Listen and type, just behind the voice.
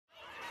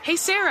Hey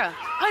Sarah,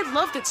 I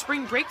love that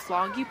spring break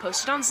vlog you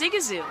posted on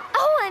Zigazoo.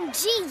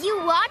 OMG,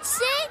 you watched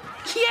it?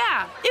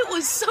 Yeah, it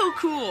was so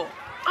cool.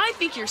 I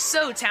think you're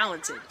so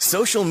talented.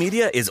 Social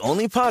media is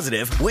only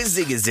positive with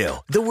Zigazoo,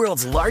 the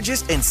world's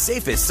largest and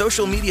safest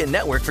social media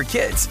network for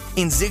kids.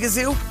 In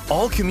Zigazoo,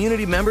 all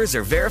community members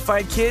are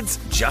verified kids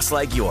just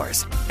like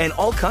yours, and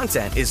all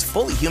content is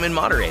fully human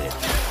moderated.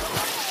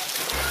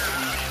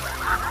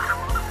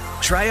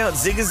 Try out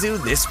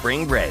Zigazoo this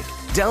spring break.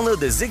 Download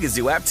the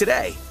Zigazoo app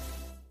today.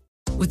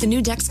 With the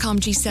new Dexcom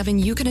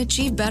G7, you can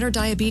achieve better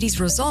diabetes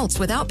results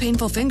without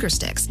painful finger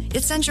sticks.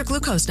 It sends your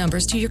glucose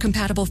numbers to your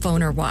compatible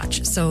phone or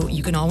watch, so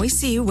you can always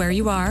see where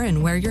you are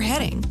and where you're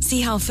heading.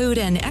 See how food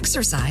and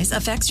exercise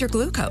affects your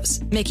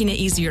glucose, making it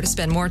easier to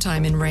spend more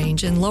time in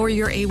range and lower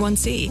your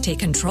A1C. Take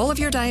control of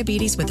your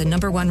diabetes with the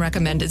 #1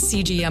 recommended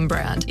CGM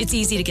brand. It's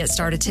easy to get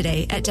started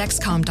today at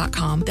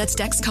Dexcom.com. That's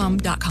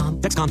Dexcom.com.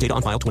 Dexcom data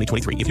on file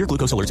 2023. If your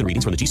glucose alerts and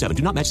readings from the G7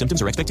 do not match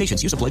symptoms or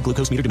expectations, use a blood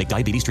glucose meter to make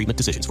diabetes treatment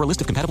decisions. For a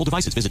list of compatible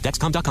devices, visit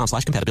Dexcom.com/compatibility.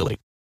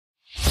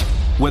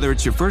 Whether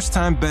it's your first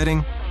time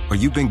betting or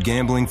you've been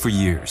gambling for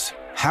years,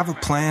 have a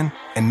plan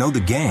and know the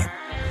game.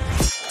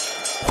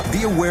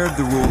 Be aware of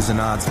the rules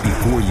and odds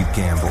before you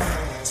gamble.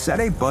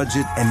 Set a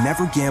budget and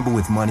never gamble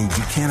with money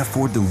you can't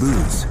afford to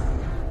lose.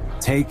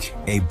 Take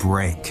a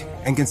break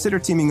and consider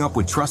teaming up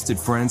with trusted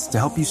friends to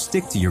help you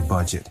stick to your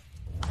budget.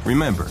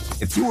 Remember,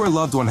 if you or a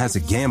loved one has a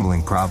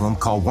gambling problem,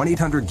 call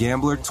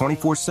 1-800-GAMBLER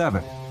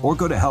 24/7 or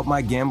go to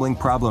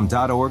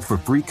helpmygamblingproblem.org for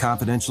free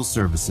confidential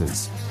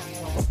services.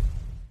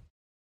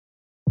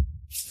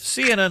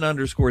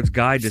 CNN_'s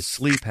Guide to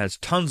Sleep has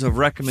tons of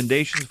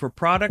recommendations for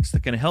products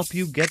that can help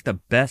you get the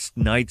best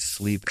night's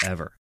sleep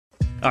ever.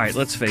 Alright,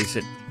 let's face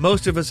it,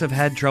 most of us have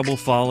had trouble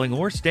falling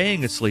or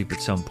staying asleep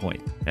at some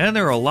point, and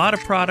there are a lot of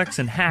products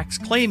and hacks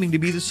claiming to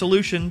be the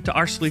solution to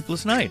our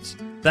sleepless nights.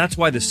 That's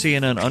why the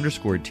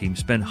CNN_ team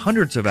spend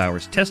hundreds of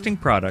hours testing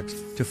products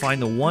to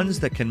find the ones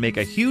that can make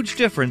a huge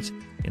difference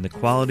in the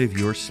quality of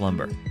your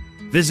slumber.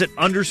 Visit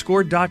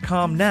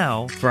underscore.com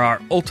now for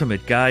our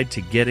ultimate guide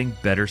to getting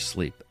better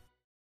sleep.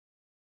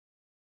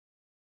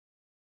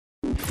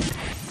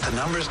 The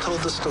numbers told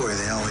the story,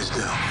 they always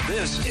do.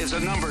 This is a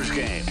numbers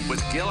game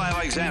with Gil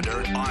Alexander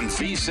on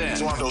VSiN.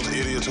 It's one of those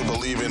idiots who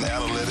believe in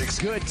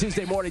analytics. Good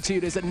Tuesday morning to you.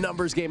 It is a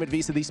numbers game at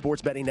VSiN, the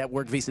sports betting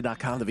network,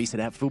 VSiN.com, the VSiN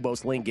app, Fubo,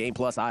 Sling, Game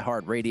Plus,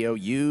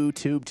 iHeartRadio,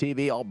 YouTube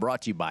TV, all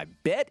brought to you by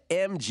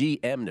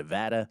BetMGM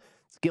Nevada.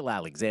 It's Gil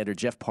Alexander,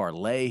 Jeff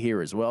Parlay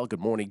here as well. Good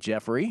morning,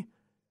 Jeffrey.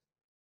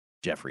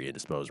 Jeffrey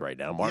indisposed right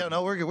now. Mark, yeah,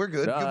 no, we're good.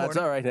 Good morning. That's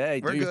all right.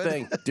 Hey, we're do your good.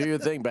 thing. Do your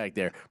thing back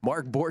there.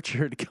 Mark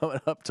Borchard coming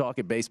up,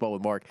 talking baseball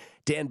with Mark.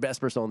 Dan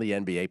Bespers on the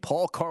NBA.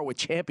 Paul Carr with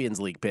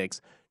Champions League picks.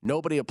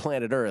 Nobody on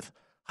planet Earth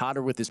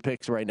hotter with his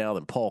picks right now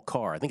than Paul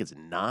Carr. I think it's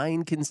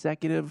 9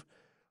 consecutive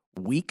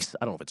weeks.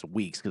 I don't know if it's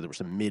weeks because there were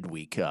some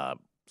midweek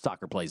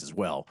soccer plays as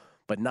well.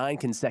 But 9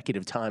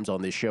 consecutive times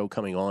on this show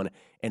coming on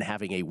and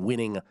having a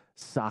winning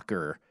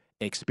soccer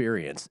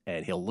experience.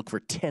 And he'll look for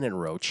 10 in a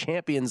row.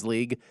 Champions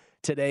League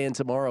today and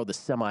tomorrow, the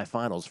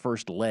semifinals,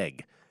 first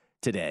leg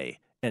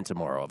today and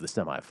tomorrow of the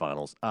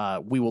semifinals.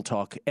 We will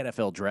talk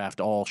NFL draft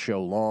all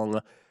show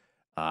long.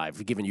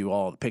 I've given you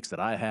all the picks that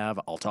I have.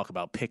 I'll talk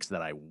about picks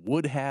that I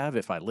would have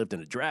if I lived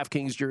in a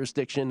DraftKings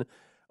jurisdiction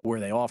where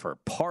they offer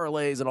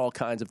parlays and all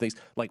kinds of things.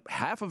 Like,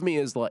 half of me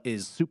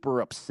is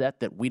super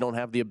upset that we don't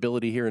have the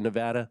ability here in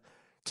Nevada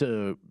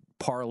to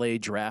parlay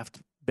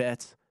draft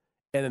bets.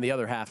 And then the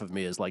other half of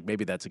me is like,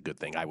 maybe that's a good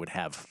thing. I would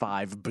have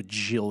 5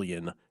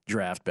 bajillion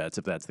draft bets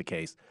if that's the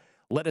case.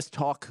 Let us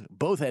talk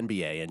both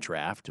NBA and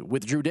draft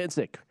with Drew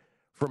Dinsick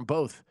from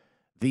both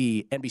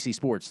the NBC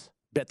Sports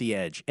Bet the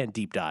Edge and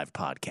Deep Dive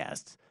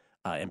podcasts.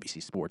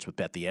 NBC Sports with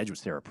Bet the Edge with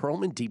Sarah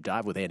Perlman, Deep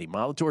Dive with Andy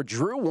Molitor.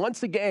 Drew,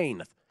 once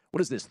again,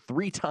 what is this,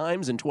 3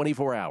 times in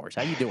 24 hours?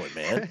 How you doing,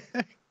 man?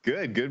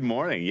 Good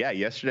morning. Yeah,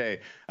 yesterday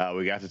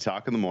we got to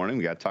talk in the morning.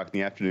 We got to talk in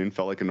the afternoon.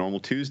 Felt like a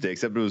normal Tuesday,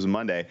 except it was a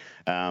Monday.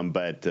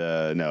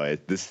 No,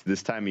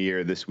 this time of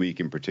year, this week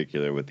in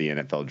particular, with the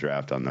NFL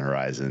draft on the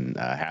horizon,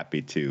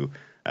 happy to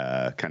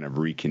kind of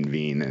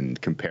reconvene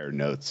and compare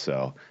notes.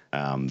 So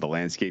the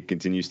landscape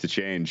continues to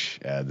change.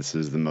 This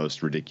is the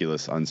most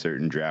ridiculous,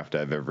 uncertain draft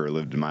I've ever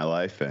lived in my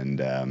life, and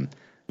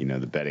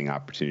the betting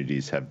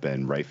opportunities have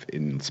been rife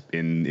in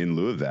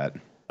lieu of that.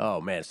 Oh,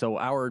 man. So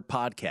our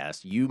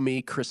podcast, you,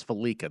 me, Chris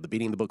Felica, the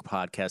Beating the Book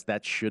podcast,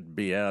 that should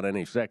be out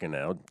any second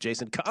now.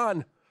 Jason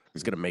Kahn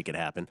is going to make it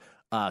happen.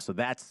 So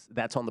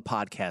that's on the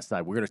podcast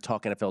side. We're going to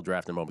talk NFL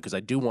draft in a moment because I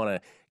do want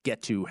to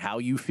get to how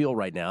you feel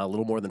right now, a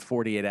little more than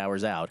 48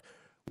 hours out.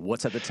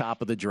 What's at the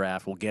top of the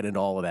draft? We'll get into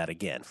all of that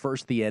again.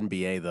 First, the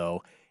NBA,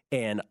 though.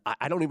 And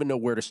I don't even know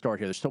where to start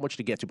here. There's so much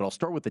to get to, but I'll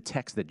start with the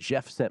text that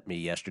Jeff sent me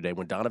yesterday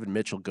when Donovan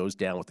Mitchell goes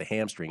down with the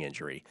hamstring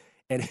injury.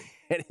 And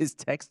his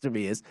text to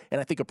me is,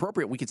 and I think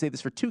appropriate, we could say this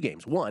for 2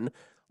 games. 1,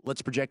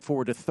 let's project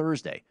forward to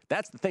Thursday.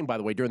 That's the thing, by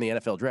the way, during the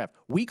NFL draft.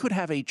 We could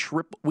have a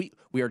triple.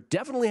 We are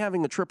definitely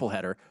having a triple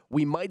header.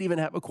 We might even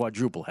have a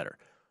quadruple header.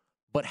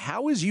 But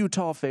how is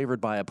Utah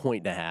favored by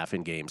 1.5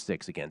 in Game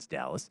 6 against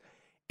Dallas?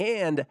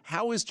 And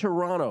how is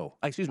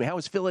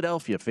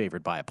Philadelphia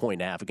favored by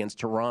 1.5 against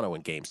Toronto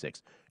in Game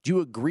 6? Do you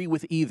agree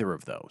with either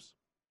of those?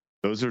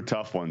 Those are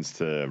tough ones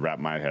to wrap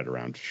my head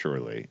around,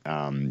 surely.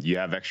 You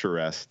have extra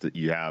rest.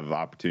 You have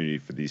opportunity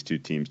for these two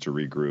teams to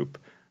regroup.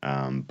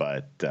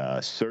 But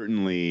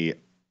certainly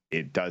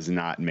it does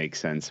not make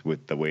sense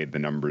with the way the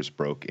numbers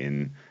broke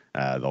in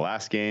the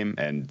last game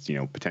and,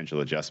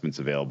 potential adjustments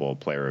available,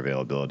 player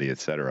availability, et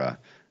cetera,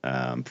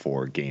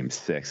 for Game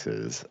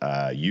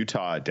 6s.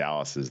 Utah,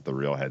 Dallas is the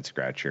real head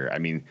scratcher. I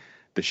mean,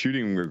 the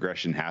shooting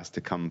regression has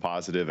to come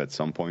positive at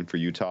some point for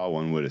Utah,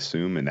 one would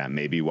assume, and that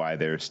may be why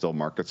there's still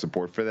market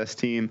support for this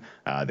team.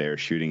 They're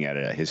shooting at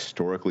a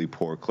historically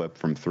poor clip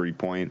from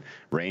three-point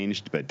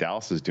range, but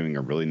Dallas is doing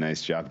a really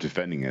nice job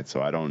defending it,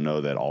 so I don't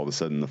know that all of a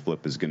sudden the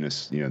flip is going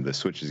to, the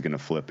switch is going to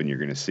flip and you're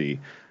going to see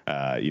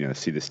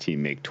this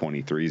team make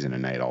 23s in a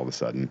night all of a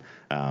sudden.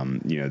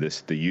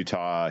 The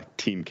Utah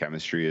team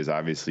chemistry is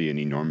obviously an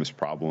enormous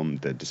problem.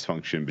 The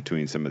dysfunction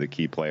between some of the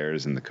key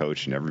players and the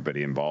coach and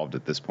everybody involved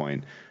at this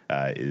point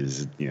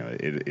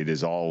it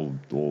is all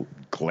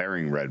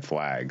glaring red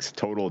flags.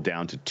 Total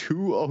down to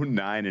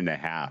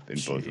 209.5 in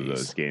both of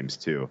those games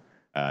too.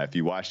 If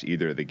you watched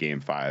either of the Game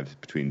 5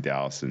 between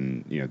Dallas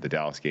and the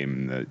Dallas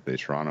game and the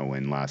Toronto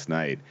win last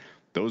night,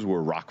 those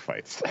were rock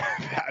fights.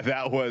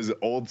 That was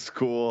old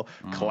school,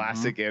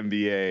 classic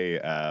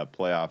NBA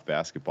playoff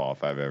basketball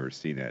if I've ever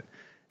seen it.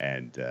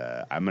 And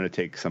I'm going to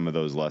take some of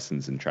those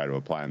lessons and try to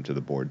apply them to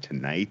the board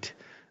tonight.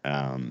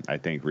 I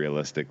think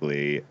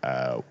realistically,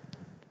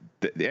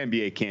 the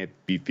NBA can't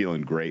be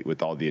feeling great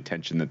with all the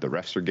attention that the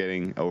refs are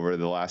getting over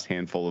the last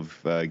handful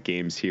of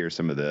games here.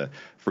 Some of the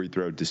free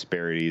throw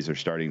disparities are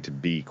starting to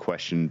be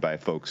questioned by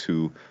folks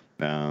who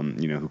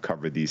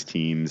cover these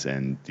teams,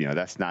 and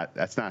that's not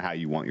how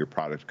you want your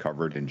product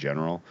covered in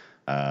general.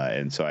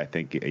 And so I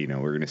think we're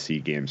going to see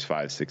games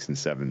 5, 6, and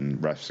 7.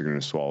 Refs are going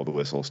to swallow the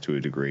whistles to a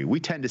degree.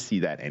 We tend to see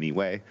that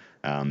anyway.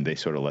 They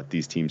sort of let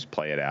these teams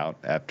play it out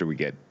after we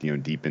get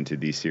deep into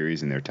these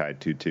series and they're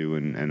tied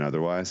 2-2 and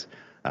otherwise.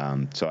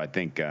 So I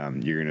think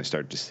you're going to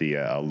start to see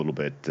a little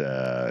bit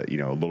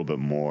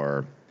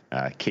more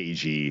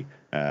cagey,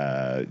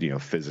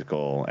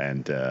 physical,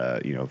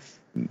 and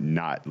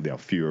not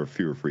fewer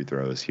free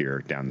throws here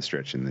down the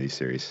stretch in these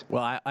series.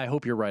 Well, I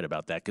hope you're right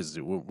about that, because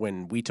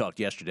when we talked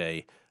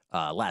yesterday,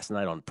 last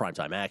night on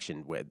Primetime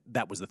Action,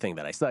 that was the thing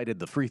that I cited,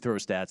 the free throw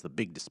stats, the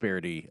big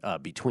disparity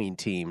between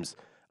teams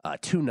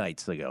 2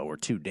 nights ago or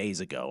 2 days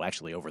ago,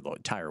 actually over the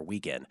entire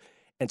weekend.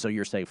 And so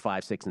you're saying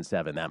 5, 6, and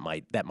 7,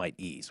 that might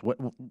ease.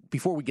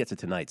 Before we get to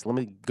tonight's, let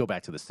me go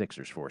back to the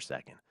Sixers for a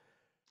second.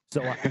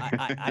 So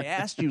I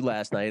asked you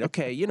last night,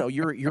 okay,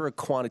 you're a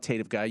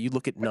quantitative guy. You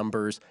look at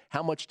numbers.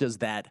 How much does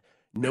that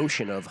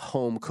notion of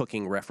home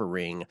cooking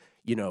refereeing,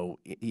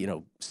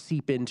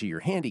 seep into your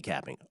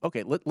handicapping?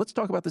 Okay, let's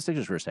talk about the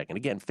Sixers for a second.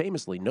 Again,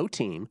 famously, no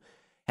team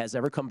has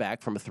ever come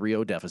back from a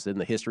 3-0 deficit in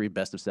the history of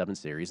best-of-7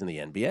 series in the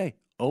NBA.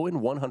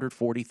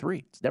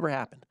 0-143. It's never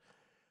happened.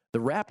 The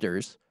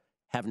Raptors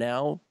have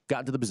now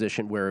gotten to the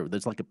position where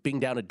there's like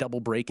being down a double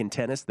break in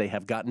tennis. They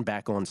have gotten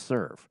back on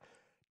serve.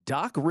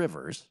 Doc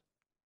Rivers,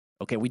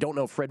 okay, we don't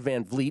know Fred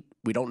VanVleet.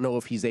 We don't know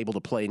if he's able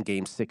to play in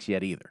Game 6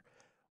 yet either.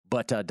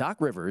 But Doc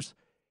Rivers,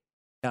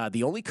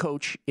 the only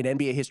coach in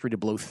NBA history to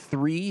blow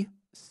 3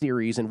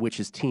 series in which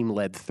his team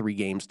led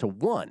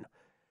 3-1.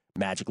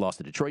 Magic lost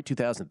to Detroit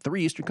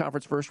 2003 Eastern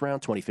Conference first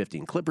round.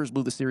 2015 Clippers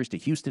blew the series to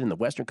Houston in the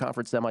Western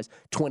Conference semis.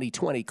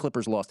 2020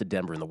 Clippers lost to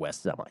Denver in the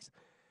West semis.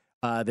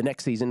 The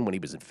next season, when he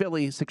was in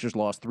Philly, Sixers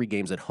lost 3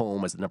 games at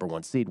home as the number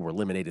 1 seed and were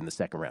eliminated in the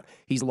second round.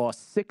 He's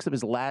lost 7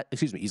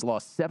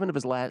 of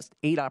his last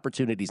 8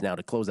 opportunities now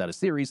to close out a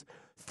series.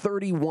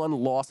 31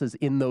 losses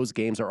in those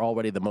games are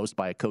already the most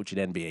by a coach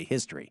in NBA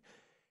history.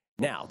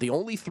 Now, the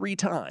only 3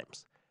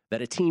 times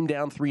that a team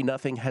down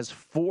 3-0 has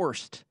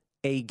forced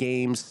a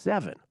Game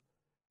 7,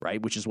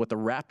 right, which is what the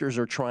Raptors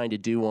are trying to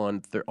do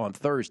on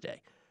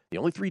Thursday. The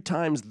only 3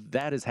 times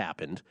that has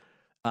happened,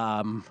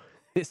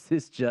 this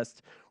is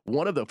just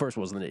one of the first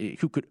was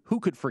who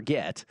could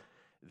forget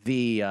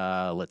the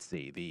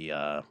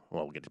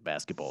we'll get to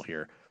basketball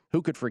here.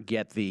 Who could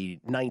forget the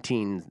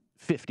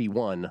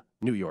 1951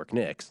 New York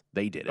Knicks?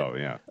 They did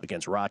it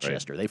against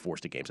Rochester. Right. They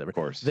forced a Game 7. Of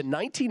course. The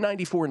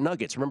 1994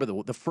 Nuggets. Remember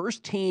the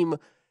first team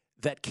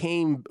that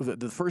came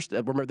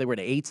remember they were an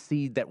 8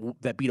 seed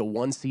that beat a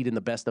 1 seed in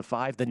the best of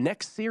 5. The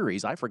next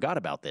series, I forgot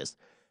about this.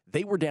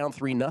 They were down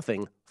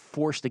 3-0,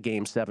 forced a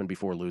Game 7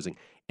 before losing.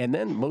 And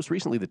then most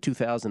recently, the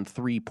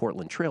 2003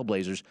 Portland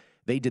Trailblazers,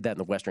 they did that in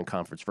the Western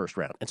Conference first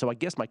round. And so I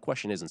guess my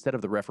question is, instead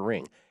of the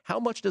refereeing, how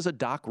much does a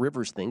Doc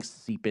Rivers thing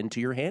seep into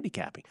your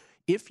handicapping?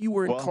 If you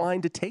were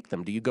inclined to take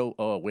them, do you go,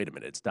 oh, wait a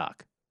minute, it's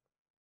Doc?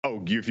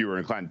 Oh, if you were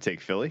inclined to take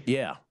Philly?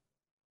 Yeah.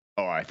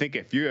 Oh, I think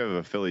if you have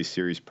a Philly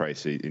series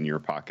price in your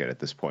pocket at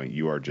this point,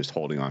 you are just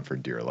holding on for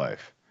dear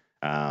life.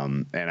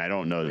 And I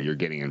don't know that you're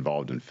getting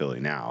involved in Philly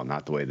now,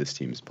 not the way this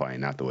team's playing,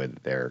 not the way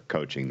that they're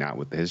coaching, not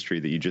with the history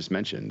that you just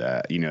mentioned.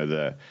 I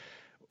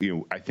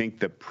think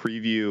the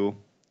preview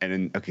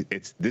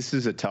this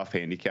is a tough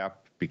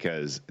handicap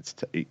because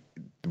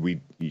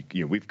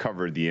we've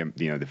covered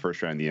the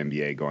first round of the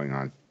NBA going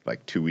on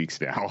like 2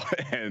 weeks now,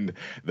 and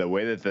the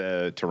way that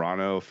the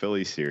Toronto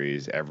Philly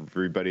series,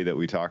 everybody that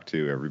we talk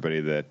to, everybody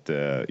that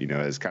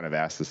has kind of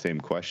asked the same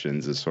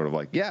questions is sort of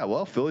like, yeah,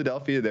 well,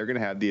 Philadelphia, they're going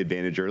to have the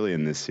advantage early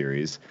in this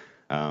series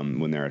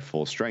when they're at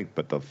full strength.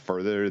 But the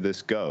further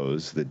this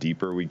goes, the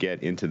deeper we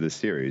get into the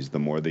series, the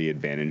more the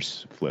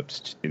advantage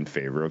flips in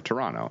favor of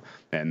Toronto.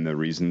 And the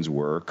reasons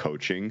were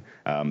coaching,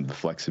 the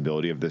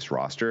flexibility of this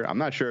roster. I'm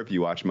not sure if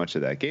you watched much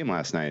of that game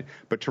last night,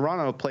 but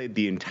Toronto played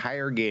the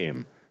entire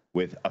game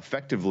with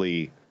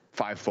effectively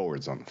 5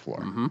 forwards on the floor.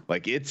 Mm-hmm.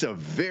 Like, it's a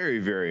very,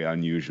 very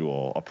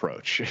unusual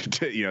approach.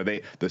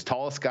 The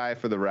tallest guy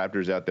for the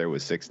Raptors out there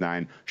was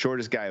 6'9",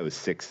 shortest guy was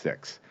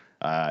 6'6".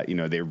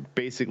 They're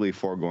basically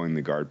foregoing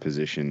the guard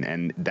position,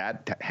 and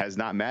that has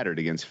not mattered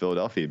against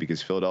Philadelphia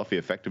because Philadelphia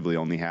effectively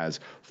only has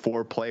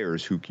 4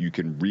 players who you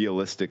can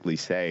realistically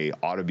say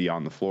ought to be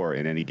on the floor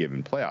in any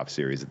given playoff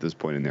series at this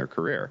point in their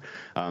career.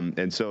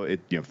 And so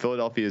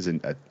Philadelphia is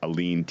a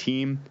lean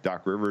team.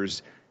 Doc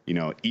Rivers,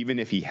 even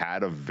if he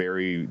had a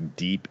very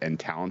deep and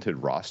talented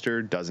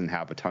roster, doesn't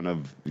have a ton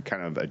of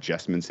kind of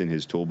adjustments in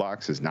his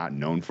toolbox, is not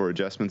known for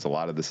adjustments. A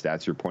lot of the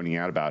stats you're pointing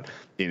out about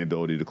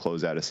inability to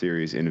close out a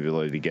series,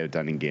 inability to get it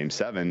done in Game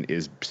 7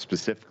 is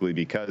specifically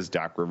because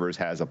Doc Rivers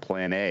has a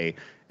plan A.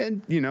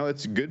 And,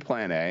 it's a good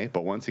plan A,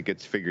 but once it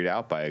gets figured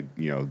out by a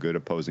good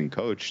opposing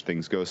coach,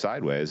 things go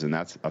sideways. And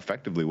that's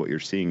effectively what you're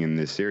seeing in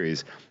this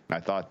series. I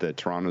thought that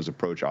Toronto's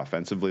approach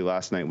offensively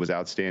last night was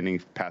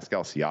outstanding.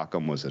 Pascal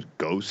Siakam was a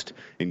ghost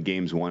in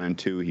games 1 and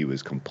 2. He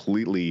was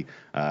completely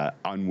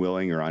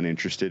unwilling or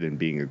uninterested in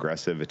being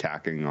aggressive,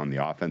 attacking on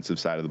the offensive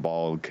side of the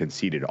ball,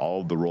 conceded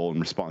all of the role and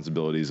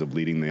responsibilities of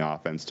leading the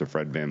offense to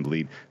Fred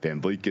VanVleet.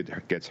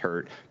 VanVleet gets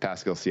hurt.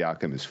 Pascal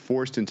Siakam is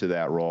forced into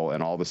that role,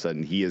 and all of a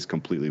sudden he is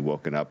completely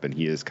woken up, and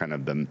he is kind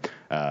of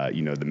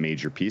the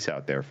major piece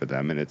out there for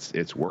them, and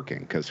it's working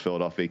because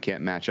Philadelphia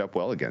can't match up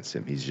well against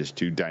him. He's just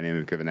too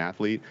dynamic of an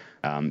athlete.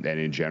 And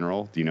in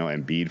general,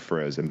 Embiid,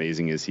 for as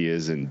amazing as he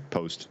is in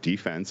post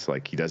defense,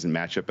 like, he doesn't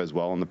match up as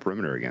well on the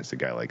perimeter against a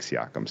guy like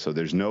Siakam. So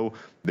there's no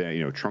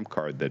trump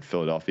card that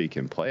Philadelphia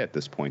can play at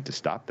this point to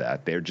stop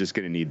that. They're just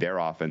going to need their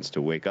offense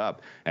to wake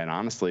up. And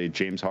honestly,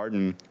 James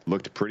Harden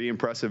looked pretty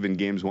impressive in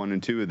games 1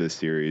 and 2 of this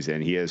series,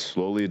 and he has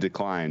slowly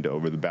declined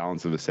over the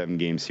balance of a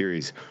 7-game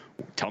series.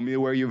 Tell me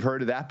where you've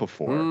heard of that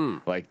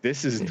before. Like,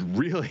 this is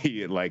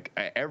really like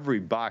every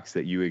box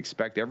that you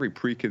expect, every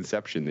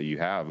preconception that you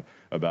have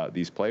about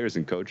these players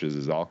and coaches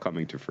is all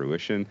coming to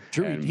fruition.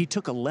 Drew, he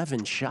took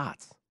 11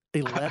 shots.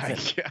 11.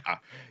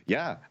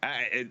 Yeah.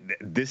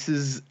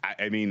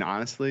 I mean,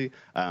 honestly,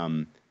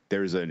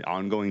 there's an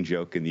ongoing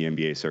joke in the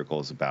NBA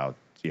circles about,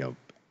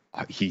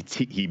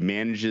 he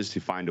manages to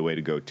find a way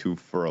to go 2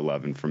 for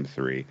 11 from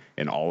 3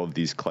 in all of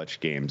these clutch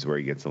games where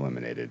he gets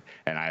eliminated.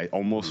 And I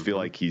almost feel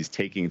like he's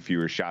taking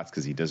fewer shots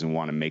because he doesn't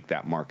want to make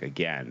that mark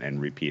again and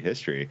repeat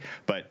history.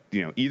 But,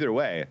 either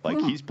way, like,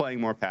 he's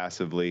playing more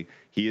passively.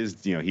 He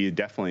is, he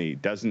definitely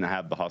doesn't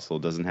have the hustle,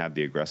 doesn't have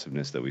the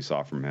aggressiveness that we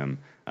saw from him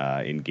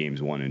in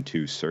games 1 and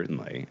 2,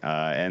 certainly.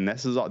 And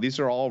these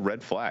are all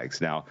red flags.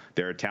 Now,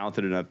 they're a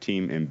talented enough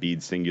team.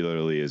 Embiid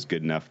singularly is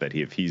good enough that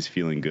if he's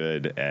feeling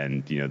good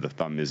and, the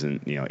thumb isn't,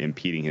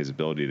 impeding his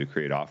ability to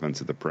create offense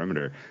at the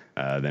perimeter,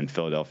 then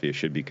Philadelphia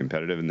should be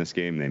competitive in this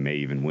game. They may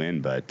even win,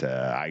 but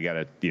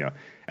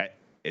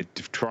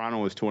Toronto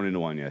was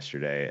 20-1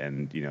 yesterday,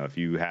 and if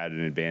you had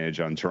an advantage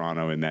on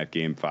Toronto in that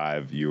Game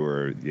 5,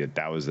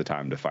 that was the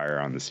time to fire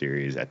on the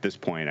series. At this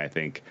point, I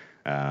think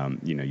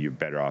you're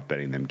better off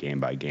betting them game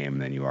by game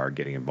than you are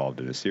getting involved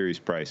in a series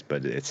price.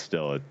 But this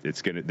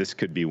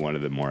could be one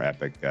of the more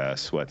epic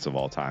sweats of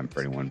all time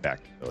for anyone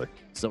back to Philly.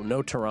 So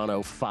no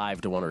Toronto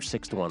 5-1 or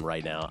 6-1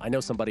 right now. I know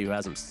somebody who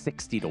has them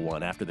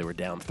 60-1 after they were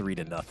down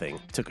 3-0.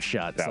 Took a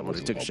shot. Someone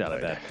took a shot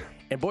at that.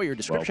 And boy, your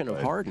description of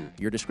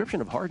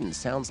Harden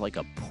sounds like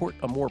a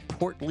more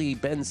portly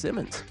Ben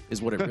Simmons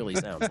is what it really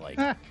sounds like.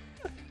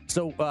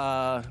 So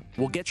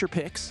we'll get your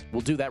picks.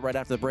 We'll do that right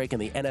after the break in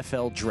the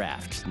NFL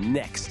Draft.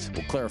 Next,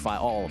 we'll clarify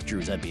all of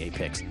Drew's NBA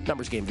picks.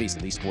 Numbers Game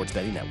VSiN, the Sports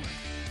Betting Network.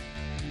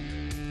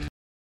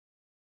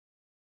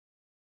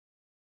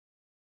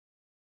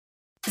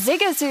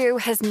 Zigazoo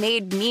has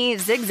made me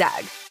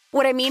zigzag.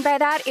 What I mean by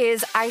that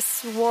is I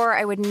swore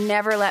I would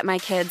never let my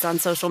kids on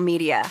social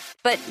media.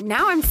 But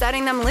now I'm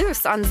setting them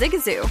loose on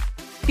Zigazoo.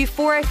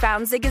 Before I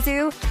found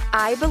Zigazoo,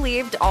 I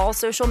believed all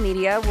social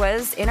media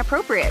was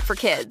inappropriate for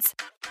kids.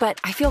 But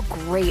I feel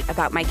great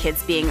about my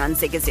kids being on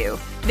Zigazoo.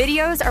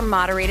 Videos are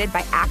moderated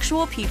by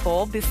actual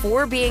people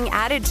before being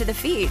added to the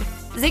feed.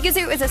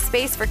 Zigazoo is a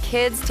space for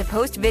kids to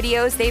post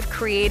videos they've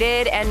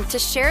created and to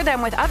share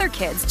them with other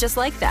kids just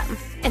like them.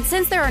 And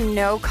since there are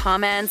no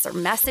comments or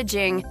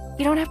messaging,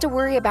 you don't have to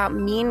worry about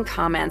mean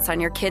comments on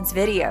your kids'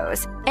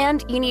 videos.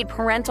 And you need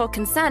parental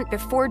consent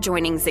before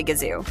joining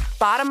Zigazoo.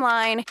 Bottom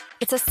line,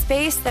 it's a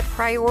space that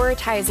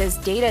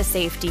prioritizes data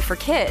safety for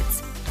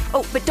kids.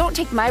 Oh, but don't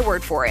take my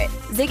word for it.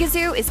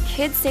 Zigazoo is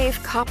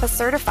KidSafe COPPA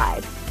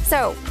certified.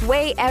 So,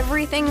 weigh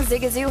everything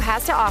Zigazoo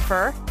has to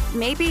offer.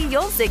 Maybe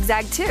you'll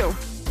zigzag too.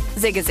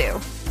 Zigazoo,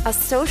 a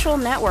social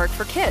network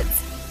for kids.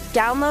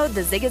 Download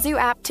the Zigazoo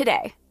app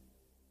today.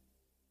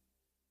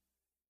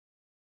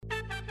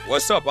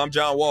 What's up? I'm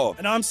John Wall.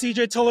 And I'm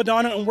CJ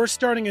Toledano, and we're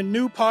starting a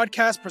new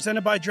podcast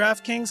presented by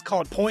DraftKings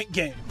called Point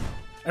Game.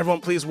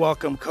 Everyone, please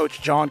welcome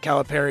Coach John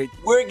Calipari.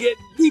 We're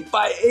getting beat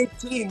by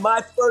 18.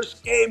 My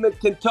first game in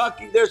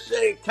Kentucky, they're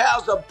saying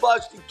Cal's a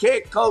bust. He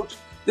can't coach.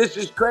 This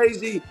is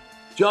crazy.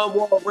 John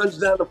Wall runs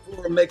down the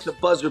floor and makes a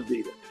buzzer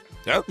beater.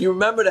 Yep. You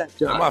remember that,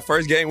 John? That's my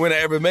first game win I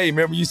ever made.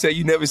 Remember you said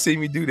you never see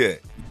me do that.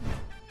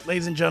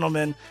 Ladies and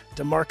gentlemen,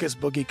 DeMarcus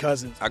Boogie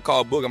Cousins. I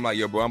called Boog. I'm like,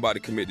 yo, bro, I'm about to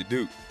commit to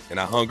Duke. And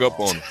I hung up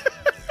on him.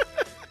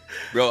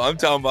 Bro, I'm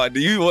talking about, do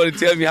you want to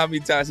tell me how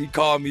many times he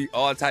called me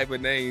all type of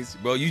names?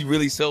 Bro, you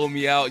really sold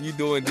me out. You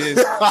doing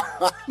this.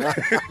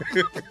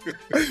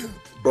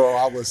 Bro,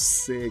 I was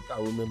sick.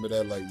 I remember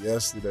that like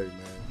yesterday,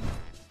 man.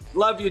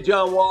 Love you,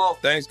 John Wall.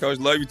 Thanks, Coach.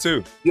 Love you,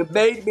 too. You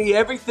made me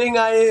everything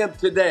I am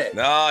today.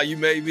 Nah, you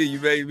made me.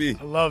 You made me.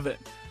 I love it.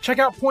 Check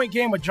out Point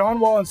Game with John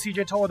Wall and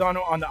CJ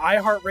Toledano on the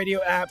iHeartRadio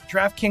app,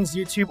 DraftKings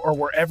YouTube, or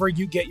wherever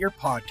you get your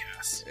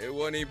podcasts. It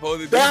wasn't even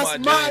supposed to be That's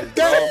my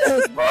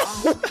game, bro.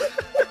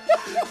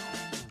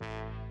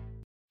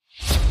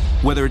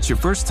 Whether it's your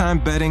first time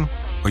betting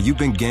or you've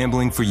been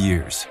gambling for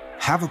years,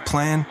 have a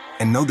plan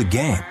and know the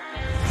game.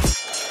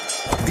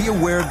 Be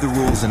aware of the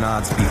rules and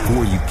odds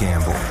before you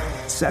gamble.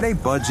 Set a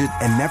budget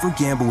and never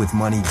gamble with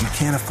money you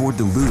can't afford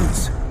to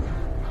lose.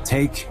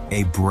 Take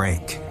a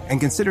break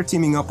and consider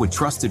teaming up with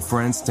trusted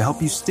friends to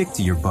help you stick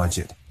to your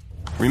budget.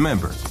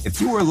 Remember,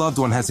 if you or a loved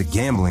one has a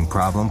gambling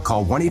problem,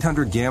 call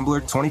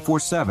 1-800-GAMBLER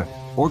 24/7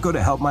 or go to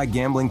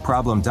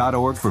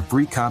helpmygamblingproblem.org for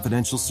free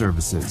confidential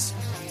services.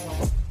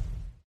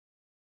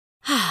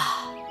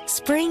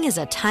 Spring is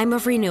a time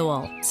of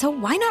renewal, so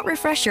why not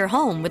refresh your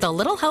home with a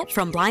little help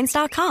from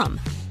Blinds.com?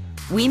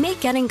 We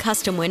make getting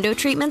custom window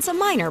treatments a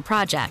minor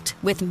project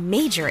with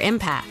major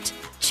impact.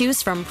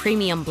 Choose from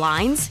premium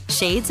blinds,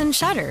 shades, and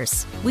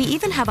shutters. We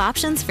even have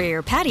options for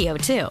your patio,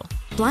 too.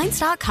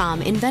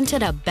 Blinds.com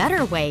invented a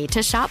better way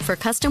to shop for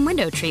custom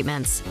window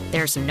treatments.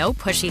 There's no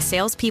pushy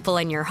salespeople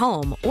in your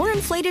home or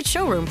inflated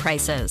showroom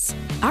prices.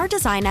 Our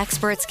design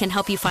experts can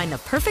help you find the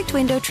perfect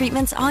window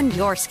treatments on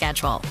your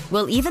schedule.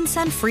 We'll even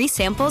send free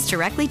samples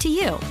directly to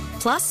you.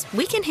 Plus,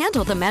 we can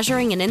handle the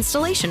measuring and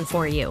installation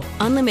for you.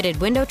 Unlimited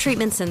window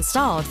treatments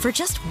installed for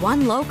just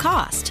one low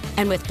cost.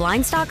 And with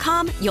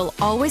Blinds.com, you'll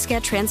always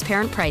get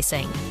transparent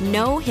pricing.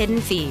 No hidden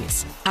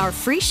fees. Our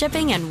free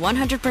shipping and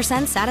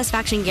 100%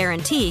 satisfaction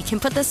guarantee can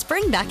put the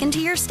spring back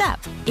into your step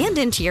and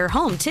into your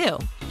home, too.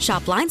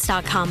 Shop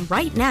Blinds.com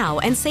right now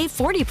and save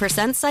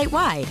 40%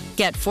 site-wide.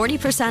 Get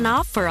 40%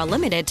 off for a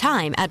limited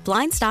time at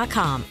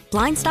Blinds.com.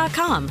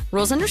 Blinds.com.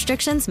 Rules and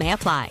restrictions may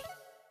apply.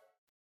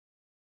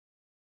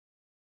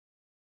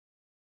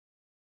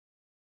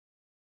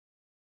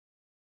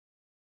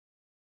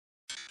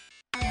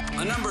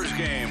 A numbers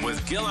game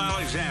with Gil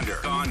Alexander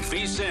on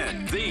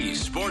VSiN, the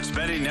Sports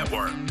Betting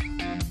Network.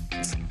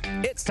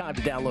 It's time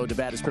to download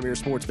Nevada's premier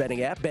sports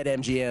betting app,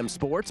 BetMGM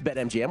Sports.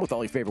 BetMGM with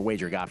all your favorite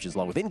wagering options,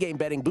 along with in-game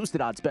betting,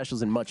 boosted odds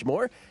specials, and much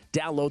more.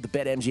 Download the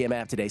BetMGM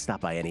app today.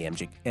 Stop by any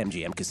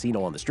MGM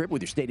casino on the Strip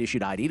with your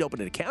state-issued ID to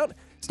open an account.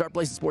 Start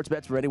placing sports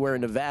bets from anywhere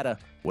in Nevada.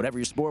 Whatever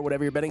your sport,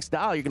 whatever your betting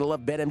style, you're going to love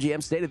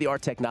BetMGM's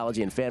state-of-the-art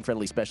technology and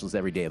fan-friendly specials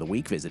every day of the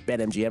week. Visit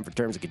BetMGM for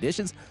terms and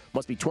conditions.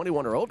 Must be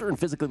 21 or older and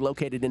physically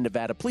located in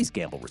Nevada. Please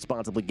gamble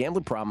responsibly.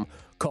 Gambling problem?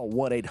 Call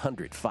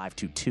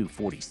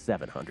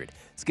 1-800-522-4700.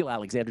 Skill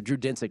Alexander, Drew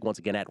Dinsick once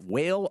again at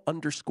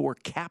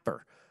whale_capper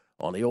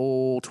on the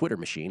old Twitter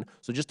machine.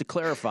 So just to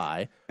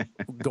clarify,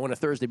 going to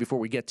Thursday before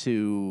we get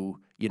to,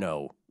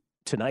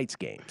 tonight's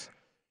games,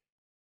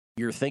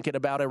 you're thinking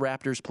about a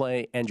Raptors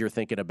play and you're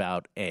thinking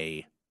about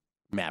a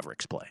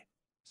Mavericks play.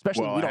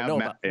 Especially we don't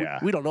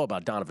know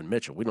about Donovan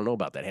Mitchell. We don't know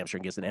about that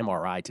hamstring. Gets an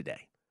MRI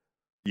today.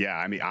 Yeah,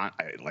 I mean, I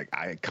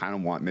kind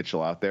of want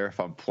Mitchell out there if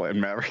I'm playing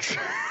Mavericks.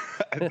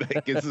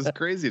 This is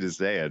crazy to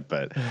say it,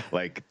 but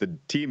like the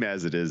team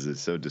as it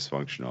is so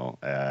dysfunctional.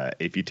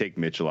 If you take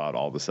Mitchell out,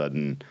 all of a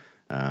sudden,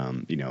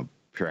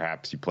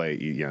 perhaps you play.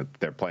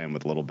 They're playing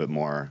with a little bit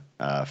more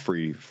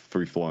free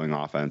flowing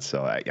offense.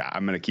 So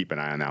I'm going to keep an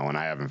eye on that one.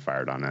 I haven't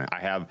fired on it. I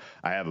have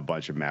a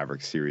bunch of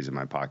Mavericks series in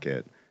my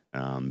pocket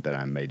that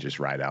I may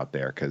just ride out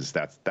there because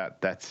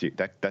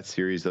that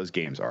series, those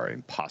games are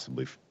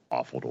impossibly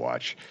awful to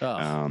watch.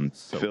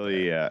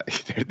 Philly,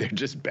 they're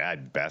just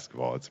bad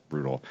basketball. It's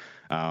brutal.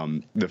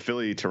 The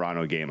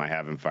Philly-Toronto game, I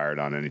haven't fired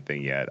on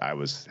anything yet. I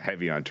was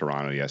heavy on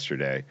Toronto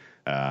yesterday.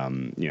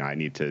 I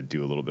need to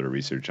do a little bit of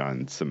research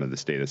on some of the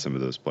state of some of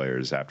those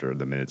players after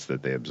the minutes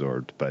that they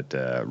absorbed. But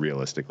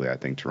realistically, I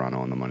think Toronto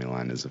on the money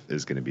line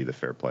is going to be the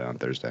fair play on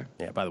Thursday.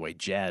 Yeah, by the way,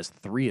 Jazz,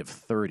 3 of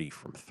 30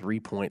 from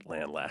three-point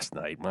land last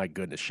night. My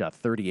goodness, shot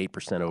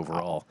 38%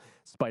 overall. Wow.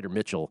 Spider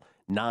Mitchell,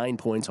 9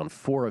 points on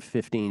 4 of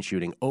 15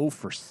 shooting, 0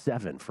 for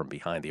 7 from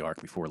behind the arc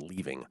before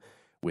leaving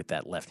with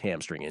that left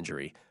hamstring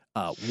injury.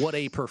 What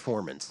a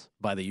performance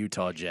by the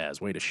Utah Jazz.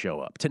 Way to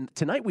show up.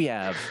 Tonight we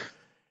have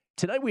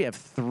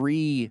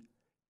 3,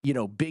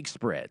 big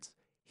spreads.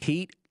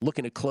 Heat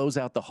looking to close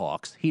out the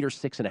Hawks. Heat are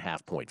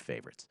 6.5-point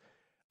favorites.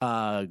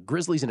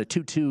 Grizzlies in a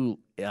 2-2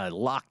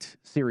 locked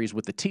series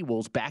with the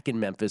T-Wolves back in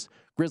Memphis.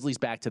 Grizzlies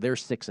back to their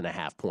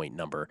 6.5-point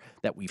number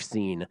that we've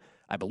seen,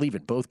 I believe,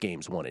 in both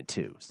games 1 and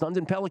 2. Suns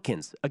and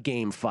Pelicans, a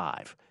game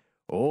 5.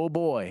 Oh,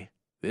 boy,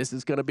 this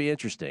is going to be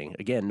interesting.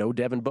 Again, no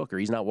Devin Booker.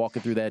 He's not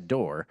walking through that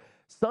door.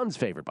 Suns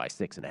favored by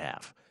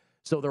 6.5.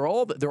 So they're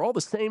all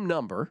the same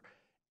number,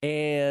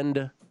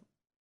 and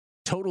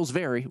totals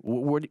vary.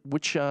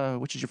 Which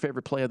is your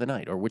favorite play of the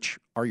night, or which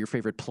are your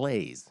favorite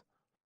plays?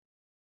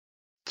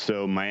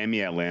 So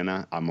Miami,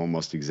 Atlanta, I'm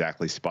almost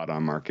exactly spot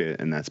on market,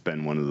 and that's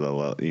been one of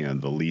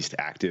the least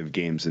active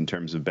games in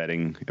terms of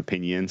betting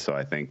opinion. So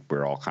I think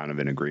we're all kind of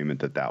in agreement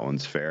that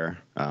one's fair.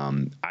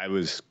 I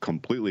was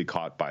completely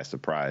caught by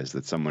surprise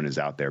that someone is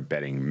out there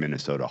betting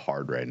Minnesota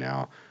hard right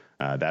now.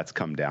 That's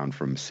come down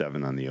from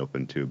 7 on the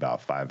open to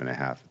about 5.5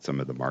 at some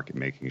of the market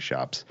making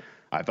shops.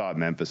 I thought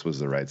Memphis was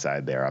the right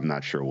side there. I'm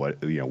not sure where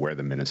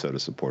the Minnesota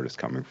support is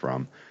coming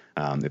from.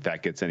 If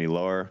that gets any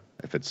lower,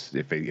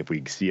 if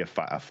we see a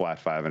flat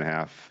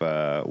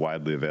 5.5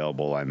 widely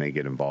available, I may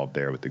get involved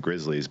there with the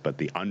Grizzlies. But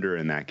the under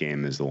in that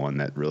game is the one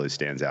that really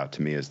stands out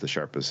to me as the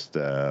sharpest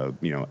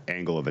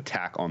angle of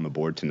attack on the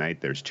board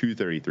tonight. There's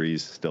 233s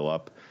still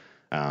up.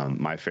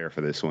 My fare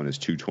for this one is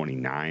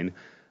 229.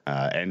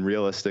 And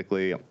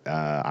realistically,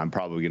 I'm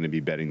probably going to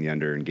be betting the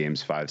under in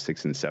games 5,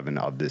 6, and 7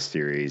 of this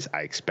series.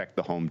 I expect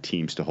the home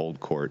teams to hold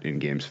court in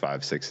games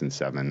 5, 6, and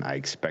 7. I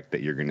expect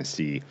that you're going to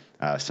see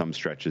some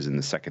stretches in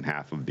the second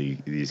half of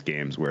these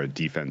games where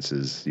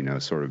defenses,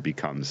 sort of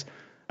becomes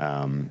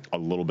a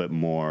little bit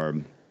more.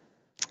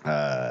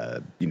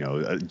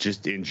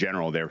 Just in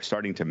general, they're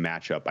starting to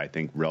match up, I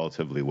think,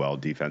 relatively well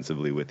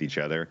defensively with each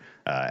other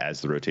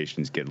as the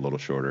rotations get a little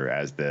shorter,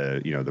 as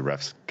the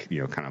refs,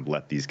 kind of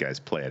let these guys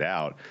play it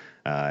out.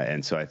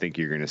 And so I think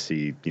you're going to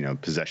see,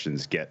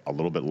 possessions get a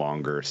little bit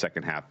longer.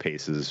 Second half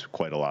paces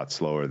quite a lot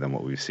slower than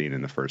what we've seen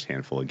in the first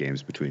handful of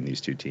games between these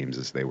two teams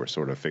as they were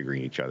sort of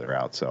figuring each other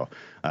out. So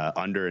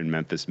under in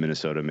Memphis,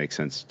 Minnesota makes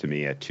sense to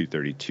me at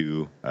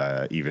 232,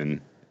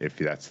 even if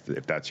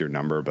that's your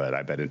number, but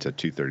I bet into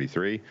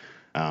 233.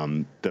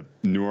 The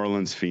New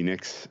Orleans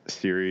Phoenix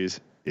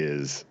series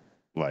is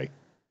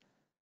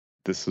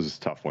this is a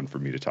tough one for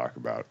me to talk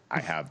about. I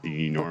have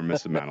the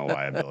enormous amount of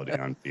liability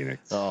on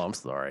Phoenix. Oh, I'm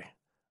sorry.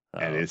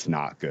 And it's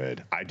not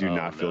good. I do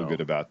not feel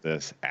good about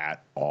this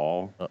at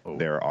all.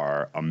 There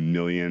are a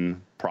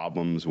million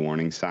problems,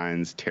 warning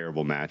signs,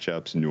 terrible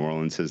matchups. New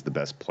Orleans has the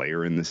best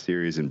player in this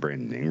series in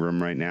Brandon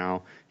Ingram right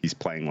now. He's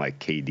playing like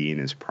KD in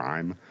his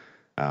prime.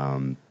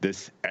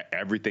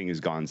 Everything has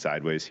gone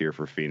sideways here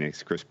for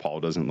Phoenix. Chris Paul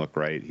doesn't look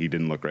right. He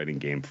didn't look right in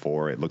game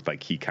 4. It looked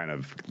like he kind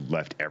of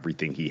left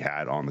everything he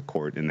had on the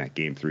court in that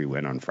game 3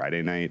 win on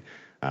Friday night.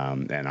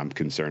 And I'm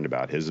concerned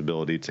about his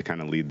ability to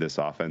kind of lead this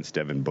offense.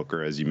 Devin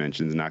Booker, as you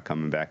mentioned, is not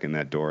coming back in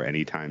that door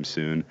anytime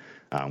soon,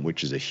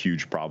 which is a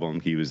huge problem.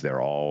 He was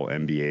their all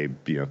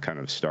NBA, kind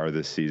of star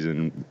this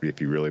season,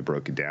 if you really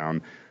broke it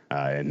down.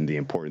 And the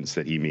importance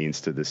that he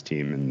means to this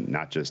team, and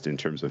not just in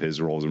terms of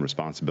his roles and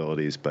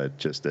responsibilities, but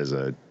just as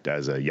a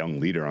young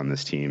leader on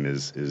this team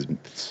is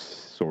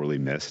sorely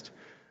missed.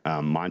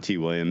 Monty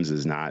Williams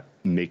is not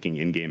making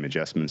in-game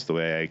adjustments the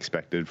way I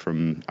expected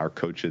from our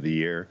coach of the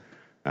year.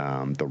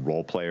 The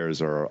role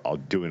players are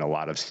doing a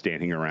lot of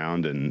standing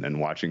around and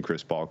watching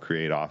Chris Paul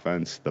create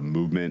offense. The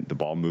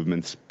ball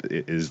movements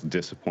is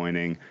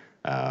disappointing.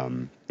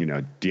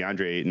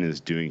 DeAndre Ayton is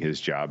doing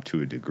his job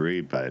to a degree,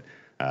 but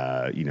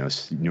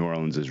New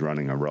Orleans is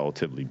running a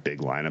relatively big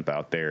lineup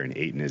out there, and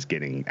Ayton is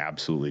getting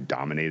absolutely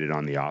dominated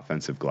on the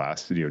offensive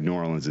glass. New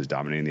Orleans is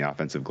dominating the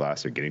offensive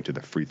glass. They're getting to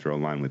the free throw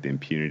line with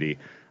impunity.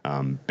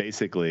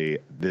 Basically,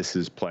 this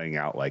is playing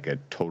out like a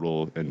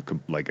total and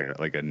like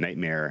a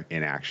nightmare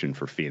in action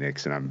for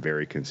Phoenix, and I'm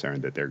very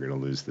concerned that they're going to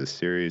lose this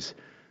series.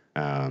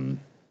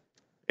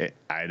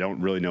 I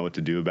don't really know what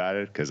to do about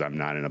it because I'm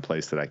not in a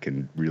place that I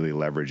can really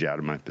leverage out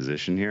of my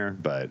position here.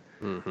 But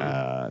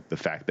the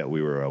fact that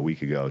we were a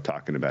week ago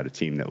talking about a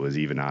team that was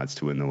even odds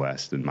to win the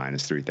West and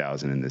minus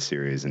 3,000 in this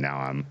series, and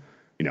now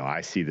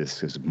I see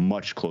this as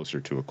much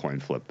closer to a coin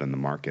flip than the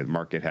market. The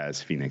market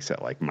has Phoenix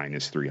at like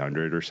minus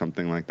 300 or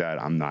something like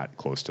that. I'm not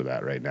close to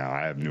that right now.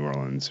 I have New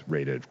Orleans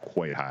rated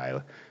quite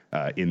high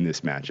in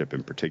this matchup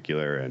in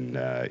particular, and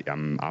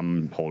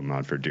I'm holding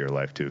on for dear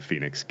life to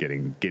Phoenix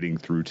getting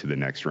through to the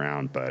next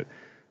round. But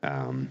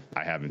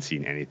I haven't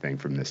seen anything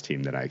from this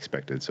team that I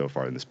expected so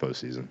far in this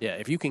postseason. Yeah,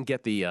 if you can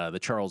get the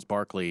Charles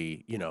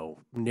Barkley,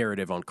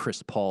 narrative on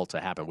Chris Paul to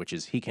happen, which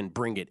is he can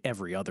bring it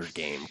every other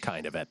game,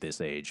 kind of at this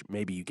age,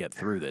 maybe you get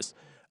through this.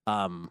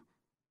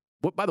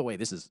 By the way,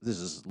 this is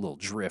a little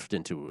drift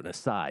into an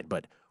aside,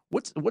 but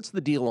what's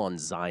the deal on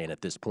Zion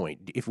at this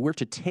point? If we're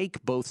to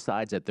take both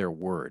sides at their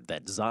word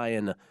that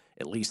Zion,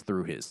 at least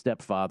through his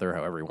stepfather,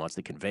 however he wants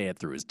to convey it,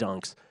 through his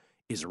dunks,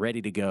 is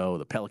ready to go.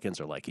 The Pelicans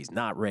are like he's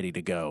not ready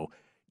to go.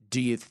 Do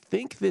you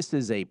think this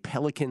is a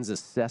Pelicans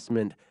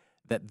assessment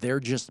that they're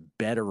just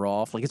better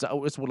off? Like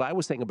it's what I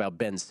was saying about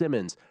Ben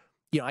Simmons.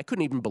 I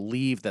couldn't even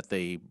believe that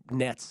the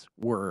Nets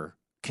were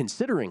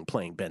considering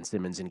playing Ben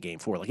Simmons in Game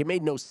 4. Like it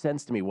made no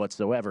sense to me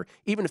whatsoever.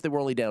 Even if they were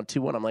only down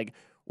 2-1, I'm like,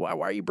 Why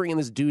are you bringing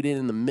this dude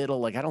in the middle?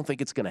 Like, I don't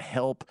think it's going to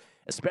help,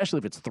 especially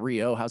if it's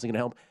 3-0. How's it going to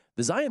help?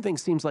 The Zion thing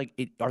seems like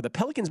are the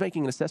Pelicans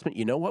making an assessment?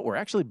 You know what? We're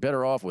actually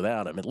better off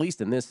without him, at least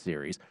in this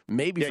series,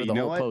 maybe for the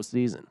whole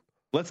postseason.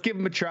 Let's give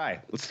him a try.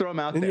 Let's throw him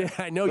out there. Yeah,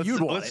 I know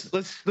you'd want it.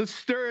 Let's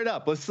stir it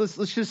up. Let's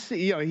just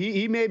see. You know,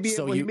 he may be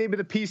he may be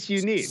the piece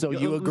you need. So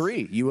you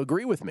agree? You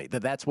agree with me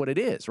that that's what it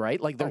is,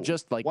 right? Like they're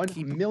just like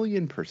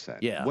 1,000,000%.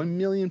 Yeah,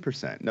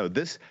 1,000,000%. No,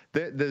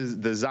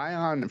 the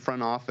Zion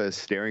front office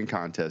staring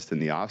contest in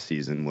the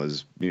offseason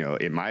was, you know,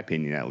 in my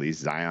opinion at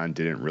least, Zion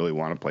didn't really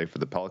want to play for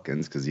the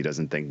Pelicans because he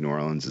doesn't think New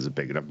Orleans is a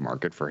big enough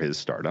market for his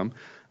stardom.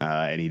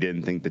 And he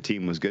didn't think the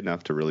team was good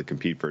enough to really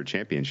compete for a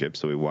championship,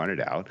 so he wanted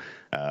out.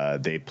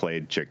 They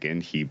played chicken.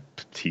 He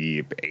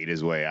ate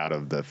his way out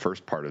of the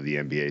first part of the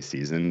NBA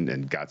season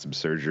and got some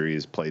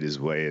surgeries, played his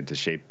way into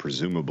shape,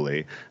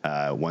 presumably.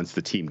 Once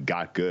the team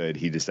got good,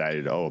 he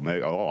decided,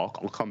 I'll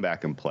come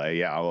back and play.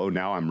 Yeah,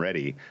 now I'm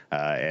ready.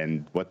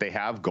 And what they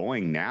have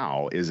going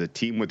now is a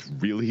team with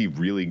really,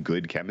 really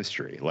good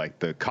chemistry. Like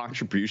the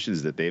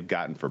contributions that they've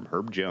gotten from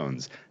Herb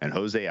Jones and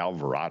Jose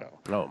Alvarado.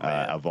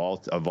 Of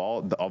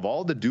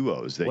all the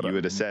duos that you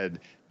would have said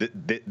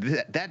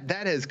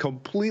that has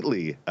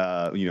completely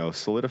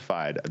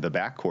solidified the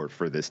backcourt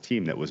for this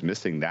team that was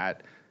missing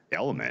that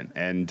element.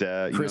 And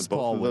Chris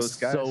Paul both was of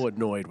those guys, so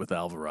annoyed with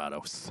Alvarado.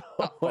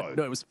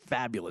 It was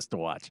fabulous to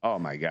watch. Oh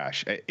my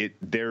gosh,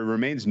 there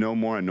remains no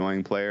more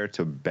annoying player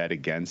to bet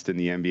against in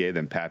the NBA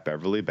than Pat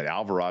Beverly, but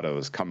Alvarado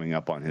is coming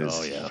up on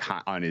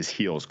his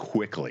heels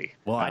quickly.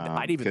 Well,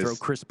 I'd even throw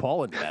Chris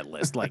Paul into that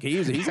list. Like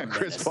he's a menace.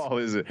 Chris Paul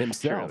is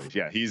himself.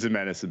 Surely, he's a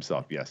menace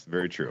himself. Yes,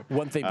 very true.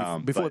 One thing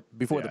before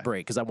the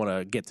break, because I want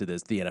to get to the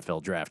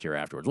NFL draft here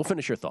afterwards. We'll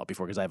finish your thought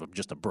because I have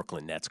just a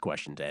Brooklyn Nets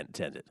question to end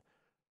it.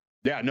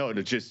 Yeah, no,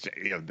 it's just,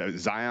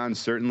 Zion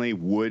certainly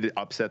would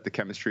upset the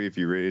chemistry if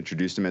you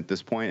reintroduced him at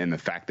this point. And the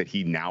fact that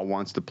he now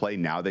wants to play,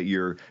 now that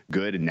you're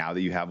good and now that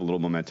you have a little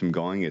momentum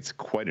going, it's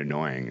quite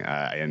annoying.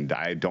 And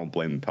I don't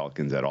blame the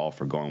Pelicans at all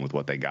for going with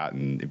what they got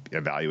and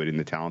evaluating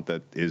the talent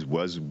that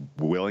was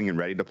willing and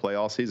ready to play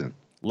all season.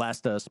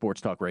 Last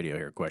Sports Talk Radio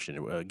here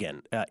question.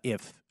 Again,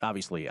 if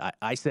obviously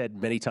I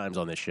said many times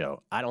on this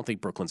show, I don't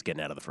think Brooklyn's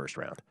getting out of the first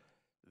round.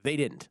 They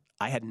didn't.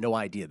 I had no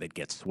idea they'd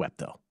get swept,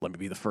 though. Let me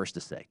be the first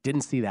to say.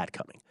 Didn't see that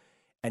coming.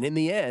 And in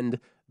the end,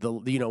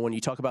 when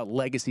you talk about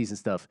legacies and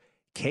stuff,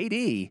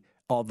 KD,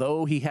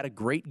 although he had a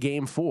great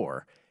game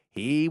 4,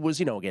 he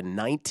was, again,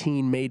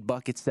 19 made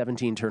buckets,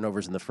 17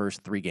 turnovers in the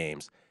first 3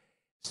 games.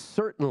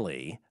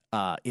 Certainly,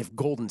 if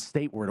Golden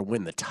State were to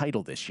win the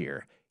title this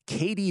year,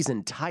 KD's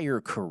entire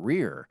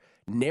career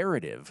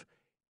narrative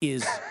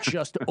is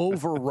just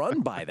overrun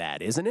by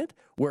that, isn't it?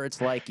 Where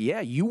it's like,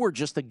 you were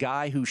just a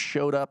guy who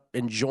showed up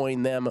and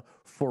joined them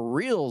for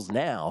reals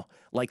now.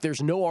 Like,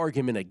 there's no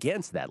argument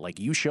against that. Like,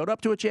 you showed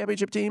up to a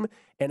championship team,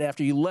 and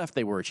after you left,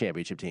 they were a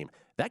championship team.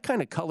 That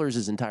kind of colors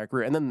his entire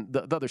career. And then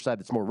the other side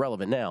that's more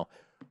relevant now,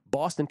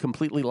 Boston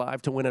completely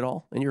live to win it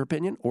all, in your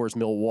opinion? Or is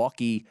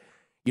Milwaukee,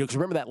 because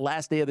remember that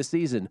last day of the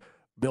season,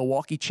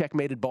 Milwaukee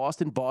checkmated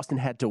Boston. Boston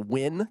had to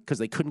win because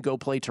they couldn't go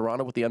play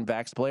Toronto with the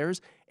unvaxxed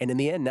players. And in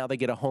the end, now they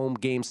get a home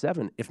Game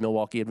 7 if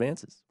Milwaukee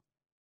advances.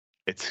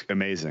 It's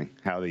amazing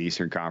how the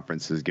Eastern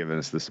Conference has given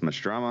us this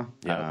much drama.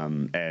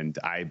 And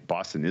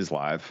Boston is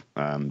live.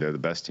 They're the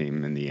best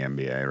team in the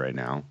NBA right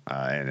now,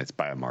 and it's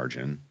by a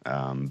margin.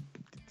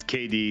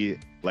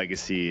 KD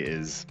legacy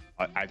is,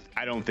 I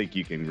don't think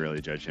you can really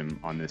judge him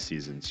on this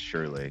season,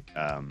 surely.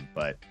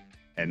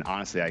 And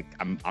honestly,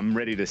 I'm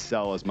ready to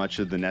sell as much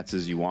of the Nets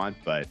as you want,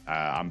 but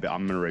I'm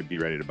going to be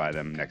ready to buy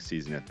them next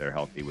season if they're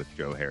healthy with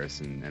Joe Harris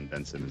and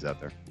Ben Simmons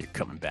out there. You're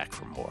coming back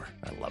for more.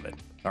 I love it.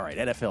 All right,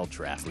 NFL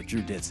draft with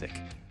Drew Dinsick.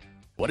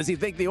 What does he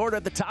think the order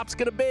at the top's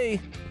going to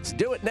be? Let's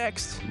do it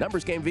next.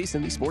 Numbers Game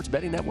VSiN, the Sports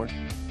Betting Network.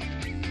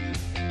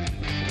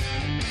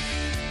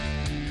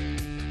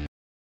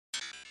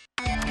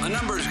 The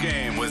Numbers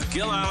Game with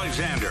Gil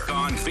Alexander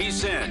on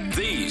VSiN,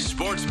 the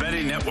Sports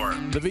Betting Network.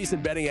 The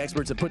VSiN betting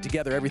experts have put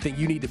together everything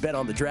you need to bet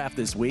on the draft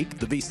this week.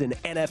 The VSiN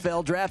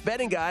NFL Draft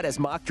Betting Guide has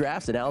mock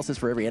drafts, analysis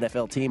for every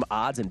NFL team,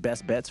 odds, and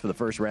best bets for the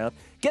first round.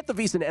 Get the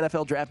VSiN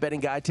NFL Draft Betting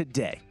Guide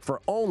today for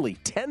only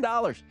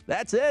 $10.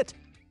 That's it.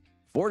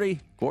 40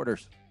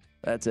 quarters.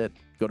 That's it.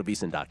 Go to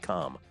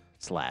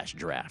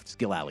VSiN.com/draft.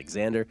 Gil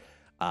Alexander.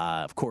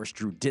 Of course,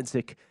 Drew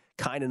Dinsick,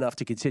 kind enough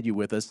to continue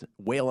with us,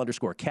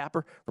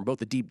 Whale_Capper from both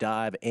the Deep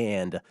Dive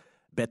and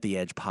Bet the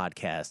Edge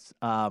podcasts.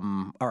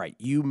 All right,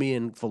 you, me,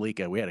 and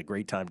Felica, we had a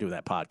great time doing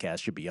that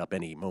podcast. Should be up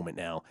any moment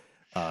now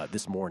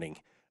this morning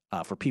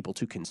for people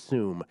to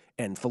consume.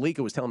 And Felica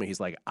was telling me, he's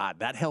like,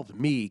 that helped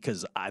me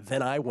because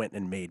then I went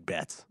and made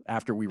bets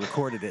after we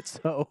recorded it.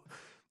 So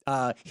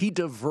he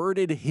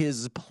diverted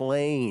his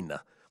plane.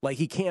 Like,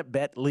 he can't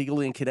bet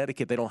legally in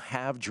Connecticut. They don't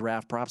have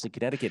draft props in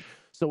Connecticut.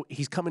 So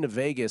he's coming to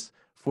Vegas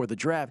for the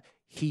draft.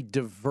 He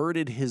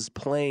diverted his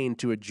plane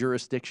to a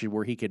jurisdiction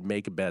where he could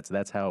make bets.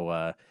 That's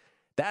how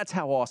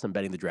awesome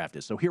betting the draft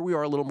is. So here we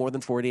are, a little more than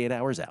 48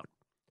 hours out.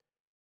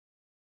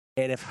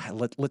 And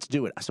let's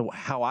do it. So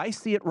how I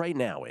see it right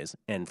now is,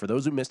 and for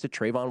those who missed it,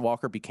 Trayvon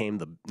Walker became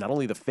not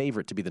only the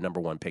favorite to be the number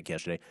 1 pick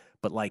yesterday,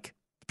 but like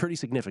pretty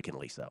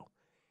significantly so.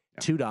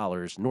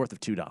 $2, north of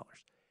 $2.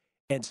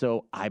 And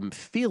so I'm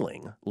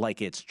feeling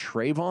like it's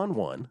Trayvon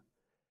 1.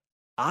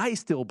 I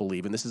still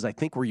believe, and this is I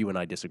think where you and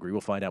I disagree,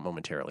 we'll find out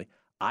momentarily.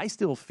 I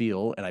still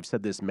feel, and I've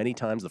said this many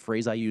times, the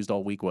phrase I used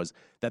all week was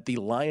that the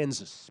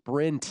Lions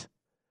sprint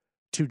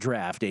to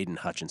draft Aiden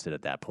Hutchinson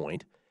at that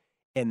point.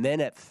 And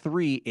then at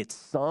 3,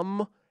 it's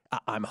I'm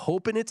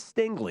hoping it's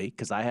Stingley,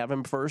 because I have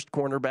him first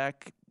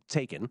cornerback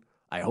taken.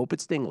 I hope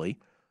it's Stingley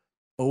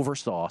over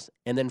Sauce.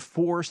 And then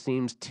 4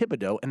 seems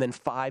Thibodeau. And then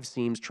 5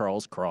 seems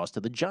Charles Cross to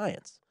the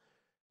Giants.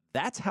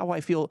 That's how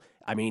I feel.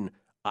 I mean,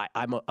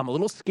 I'm a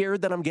little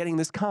scared that I'm getting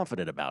this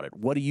confident about it.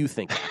 What do you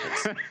think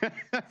happens?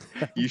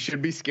 You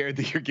should be scared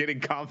that you're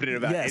getting confident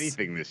about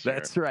anything this year.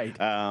 That's right.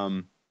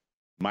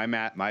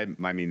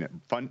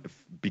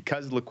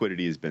 Because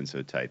liquidity has been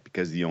so tight,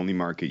 because the only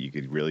market you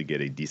could really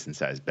get a decent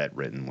sized bet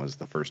written was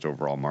the first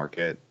overall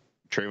market.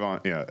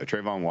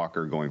 Trayvon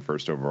Walker going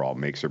first overall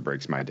makes or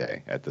breaks my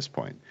day at this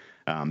point.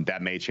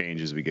 That may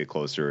change as we get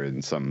closer.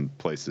 In some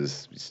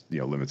places,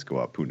 limits go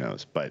up. Who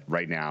knows? But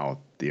right now,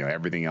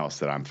 everything else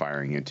that I'm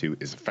firing into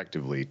is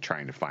effectively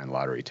trying to find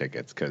lottery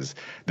tickets, because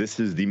this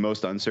is the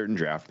most uncertain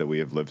draft that we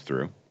have lived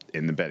through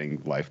in the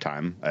betting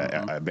lifetime.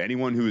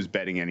 Anyone who is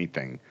betting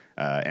anything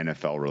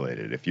NFL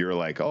related, if you're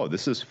like, oh,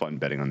 this is fun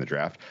betting on the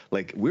draft,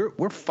 like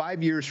we're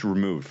 5 years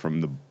removed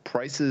from the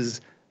prices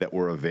that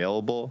were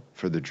available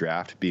for the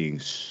draft being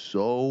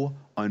so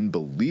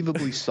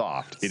unbelievably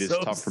soft. It is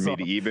tough for me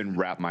to even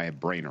wrap my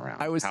brain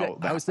around. I was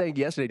saying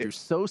yesterday, they're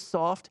so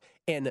soft,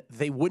 and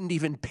they wouldn't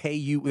even pay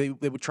you.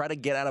 They would try to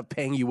get out of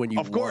paying you when you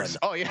won. Of course.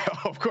 Oh yeah.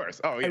 Of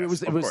course. Oh yeah. It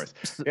was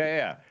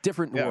Yeah.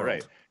 Different world.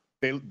 Right.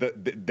 They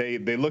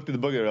looked at the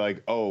book and they're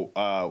like,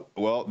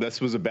 well,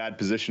 this was a bad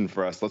position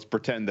for us. Let's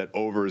pretend that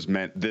overs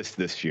meant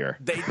this year.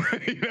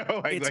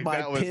 It's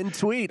my pinned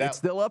tweet. It's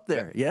still up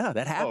there. Yeah,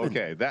 that happened.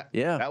 Okay,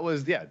 that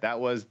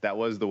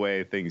was the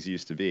way things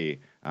used to be.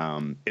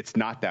 It's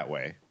not that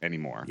way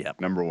anymore. Yep.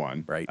 Number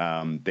one, right?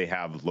 They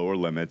have lower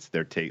limits.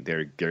 They're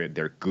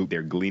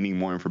gleaning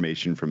more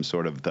information from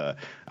sort of the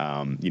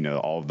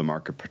all of the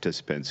market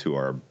participants who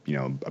are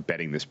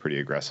betting this pretty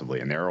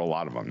aggressively, and there are a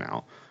lot of them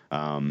now.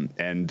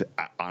 And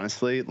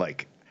honestly,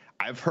 like,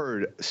 I've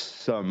heard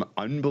some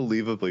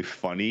unbelievably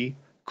funny,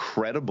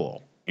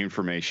 credible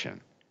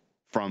information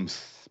from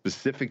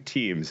specific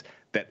teams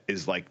that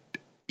is like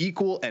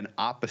equal and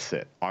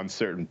opposite on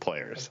certain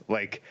players.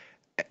 Like,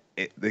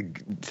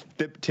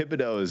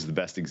 Thibodeau is the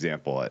best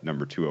example at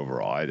number 2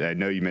 overall. I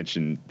know you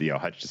mentioned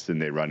Hutchinson,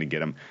 they run and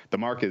get him. The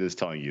market is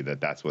telling you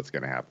that that's what's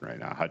going to happen right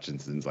now.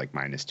 Hutchinson's like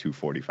minus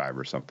 245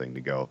 or something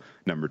to go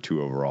number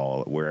 2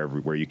 overall,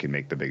 where you can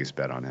make the biggest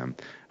bet on him.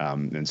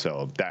 And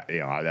so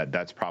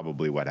that's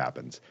probably what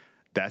happens.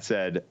 That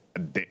said,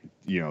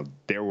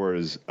 there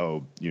was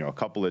a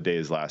couple of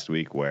days last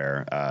week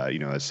where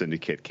a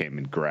syndicate came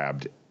and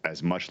grabbed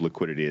as much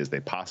liquidity as they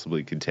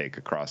possibly could take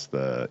across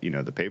the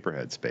the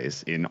paperhead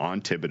space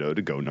on Thibodeau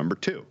to go number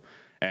 2.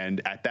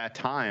 And at that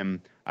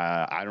time,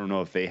 I don't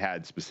know if they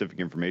had specific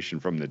information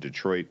from the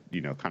Detroit,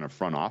 kind of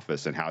front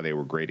office and how they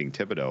were grading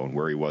Thibodeau and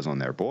where he was on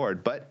their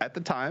board. But at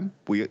the time,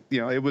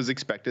 it was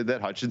expected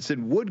that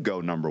Hutchinson would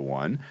go number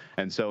 1.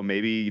 And so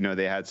maybe,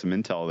 they had some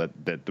intel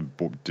that the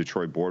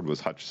Detroit board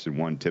was Hutchinson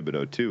 1,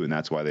 Thibodeau 2, and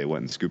that's why they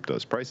went and scooped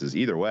those prices.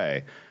 Either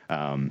way,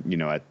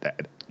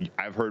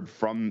 I've heard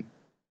from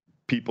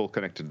people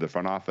connected to the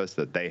front office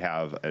that they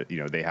have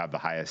the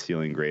highest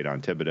ceiling grade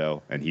on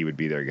Thibodeau, and he would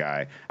be their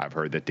guy. I've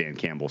heard that Dan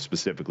Campbell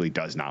specifically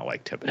does not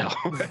like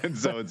Thibodeau, and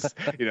so it's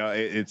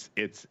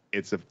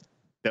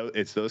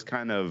those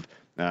kind of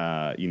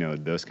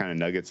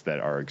nuggets that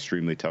are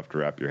extremely tough to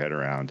wrap your head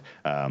around.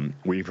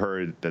 We've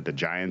heard that the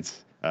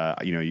Giants,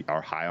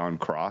 are high on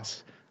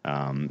Cross,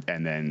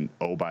 and then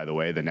by the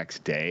way, the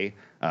next day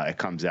it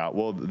comes out.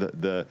 Well,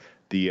 the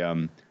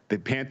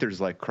Panthers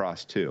like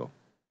Cross too.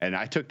 And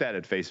I took that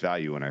at face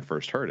value when I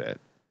first heard it.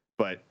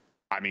 But,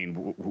 I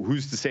mean,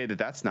 who's to say that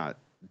that's not,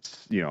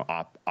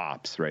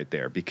 ops right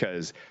there?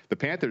 Because the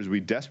Panthers,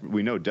 we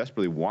know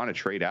desperately want to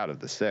trade out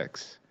of the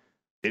 6.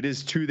 It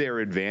is to their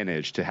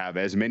advantage to have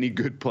as many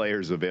good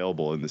players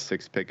available in the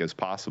 6th pick as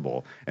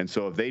possible. And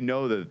so if they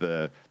know that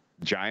the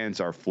Giants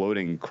are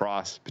floating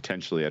Cross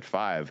potentially at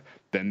 5,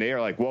 then they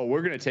are like, well,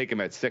 we're going to take him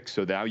at 6,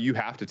 so now you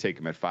have to take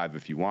him at 5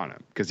 if you want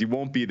him, because he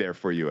won't be there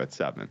for you at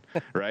 7,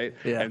 right?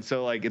 Yeah. And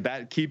so like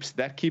that keeps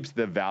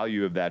the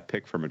value of that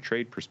pick from a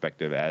trade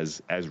perspective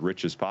as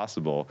rich as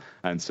possible.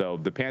 And so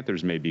the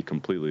Panthers may be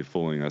completely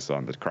fooling us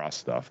on the Cross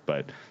stuff,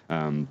 but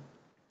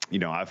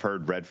I've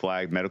heard red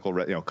flag,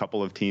 a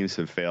couple of teams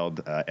have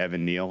failed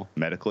Evan Neal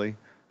medically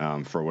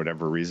for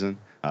whatever reason.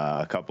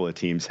 A couple of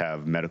teams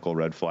have medical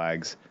red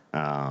flags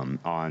on,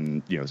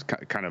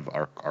 kind of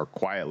are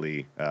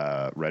quietly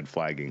red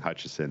flagging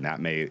Hutchinson. That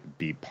may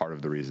be part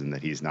of the reason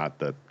that he's not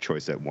the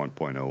choice at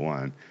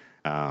 1.01.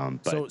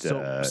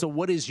 So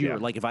what is your,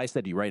 like if I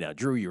said to you right now,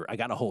 Drew, I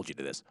got to hold you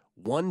to this.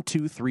 1,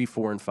 2, 3,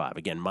 4, and 5.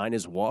 Again, mine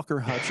is Walker,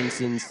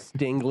 Hutchinson,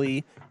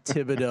 Stingley,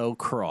 Thibodeau,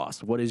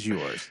 Cross. What is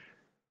yours?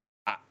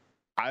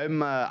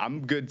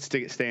 I'm good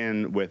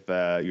staying with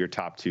your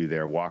top 2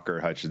 there, Walker,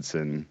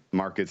 Hutchinson.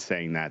 Market's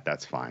saying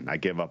that's fine. I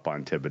give up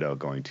on Thibodeau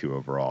going 2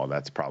 overall.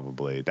 That's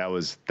probably that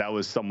was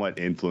somewhat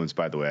influenced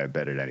by the way I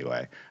bet it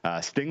anyway.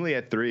 Stingley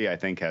at 3, I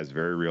think has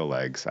very real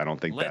legs. I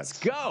don't think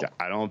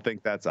I don't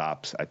think that's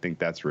ops. I think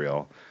that's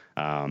real.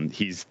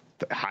 He's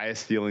the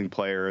highest ceiling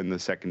player in the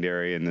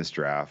secondary in this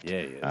draft.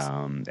 Yeah, he is.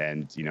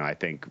 And I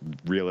think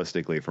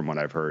realistically, from what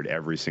I've heard,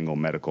 every single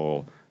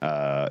medical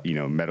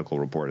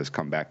report has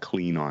come back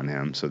clean on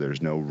him. So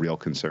there's no real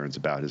concerns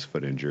about his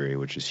foot injury,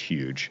 which is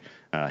huge.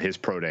 His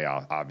pro day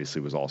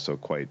obviously was also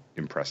quite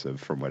impressive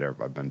from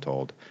whatever I've been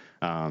told.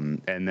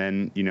 And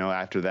then,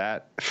 after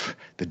that,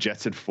 the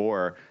Jets at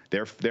 4,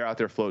 they're out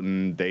there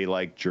floating. They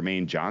like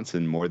Jermaine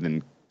Johnson more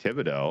than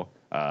Thibodeau.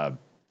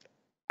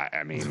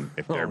 I mean,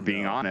 if they're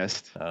being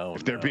honest, then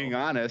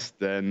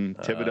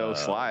Thibodeau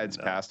slides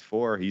past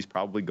 4. He's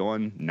probably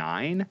going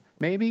 9,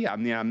 maybe. I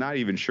mean, I'm not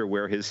even sure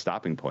where his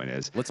stopping point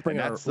is. Let's bring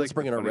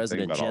in our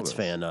resident Jets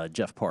fan,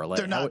 Jeff Parlay.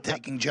 They're not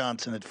taking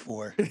Johnson at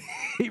 4.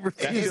 He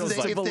refuses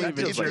to believe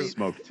it. That's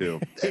smoke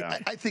too. Yeah.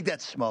 I think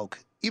that's smoke.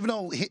 Even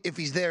though if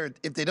he's there,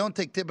 if they don't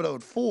take Thibodeau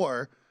at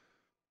 4,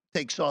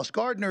 take Sauce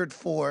Gardner at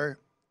 4,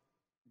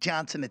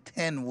 Johnson at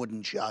 10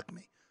 wouldn't shock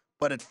me.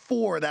 But at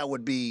 4, that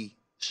would be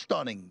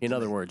stunning. In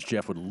other words,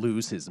 Jeff would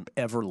lose his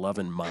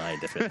ever-loving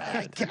mind if it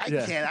happened. I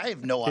can't. I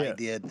have no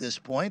idea at this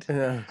point.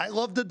 Yeah. I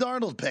love the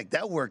Darnold pick.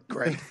 That worked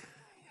great.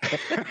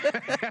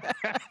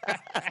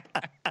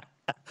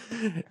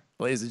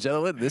 Ladies and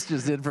gentlemen, this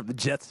just in from the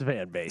Jets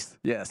fan base.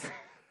 Yes.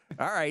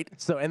 All right.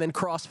 So, and then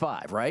Cross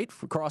 5, right?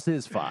 Cross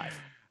is 5.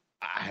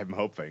 I'm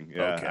hoping.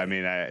 Yeah. Okay. I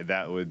mean,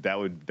 that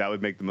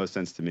would make the most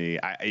sense to me.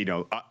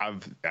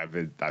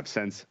 I've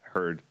since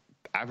heard.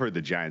 I've heard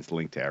the Giants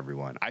linked to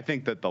everyone. I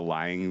think that the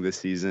lying this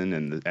season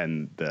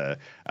and the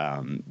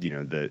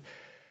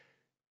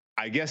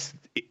I guess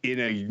in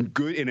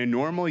a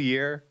normal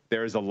year,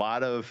 there's a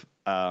lot of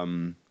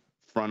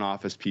front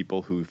office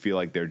people who feel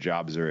like their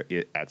jobs are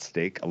at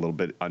stake, a little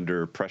bit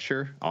under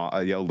pressure,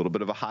 a little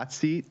bit of a hot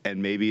seat,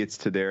 and maybe it's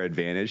to their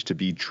advantage to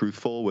be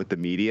truthful with the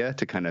media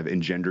to kind of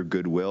engender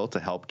goodwill to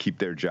help keep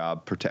their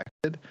job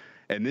protected.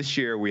 And this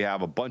year we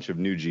have a bunch of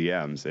new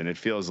GMs, and it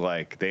feels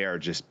like they are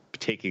just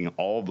taking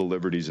all the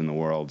liberties in the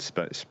world,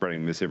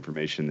 spreading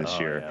misinformation this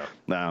year.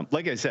 Yeah.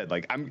 Like I said,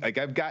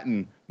 I've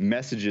gotten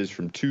messages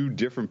from 2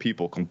 different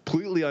people,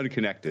 completely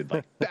unconnected,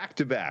 like back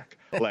to back.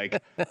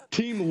 Like,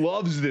 team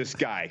loves this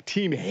guy,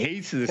 team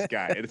hates this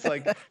guy. And it's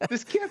like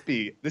this can't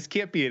be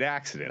an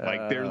accident.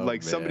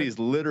 Like somebody's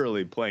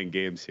literally playing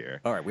games here.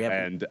 All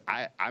right,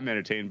 I'm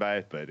entertained by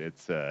it, but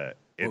it's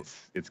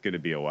going to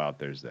be a wild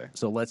Thursday.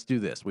 So let's do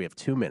this. We have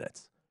 2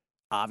 minutes.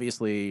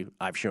 Obviously,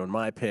 I've shown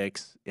my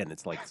picks, and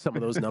it's like some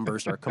of those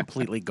numbers are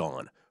completely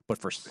gone. But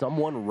for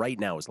someone right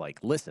now is like,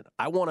 listen,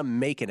 I want to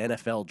make an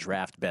NFL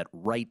draft bet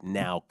right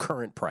now,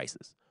 current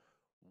prices.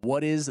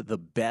 What is the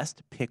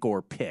best pick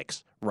or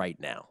picks right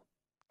now?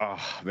 Oh,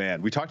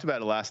 man. We talked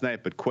about it last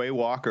night, but Quay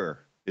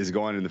Walker is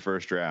going in the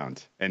first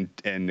round, and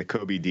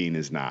Nakobe Dean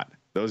is not.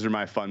 Those are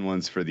my fun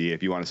ones for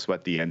if you want to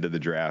sweat the end of the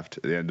draft,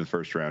 the end of the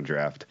first round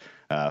draft.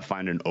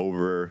 Find an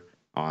over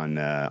on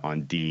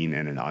Dean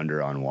and an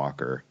under on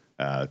Walker,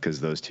 because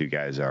those 2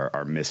 guys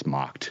are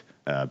mismocked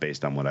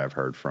based on what I've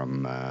heard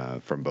from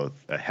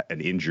both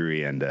an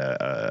injury and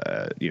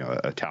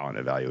a talent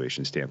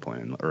evaluation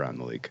standpoint around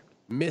the league.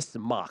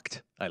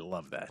 Mismocked. I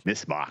love that.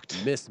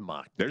 Mismocked.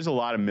 There's a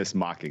lot of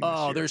mismocking.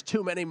 Oh, there's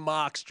too many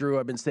mocks, Drew.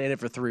 I've been saying it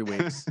for 3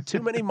 weeks.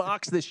 Too many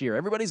mocks this year.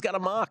 Everybody's got a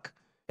mock.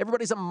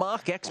 Everybody's a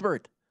mock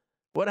expert.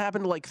 What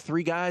happened to like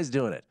 3 guys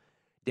doing it?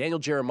 Daniel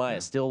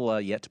Jeremiah still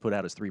yet to put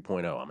out his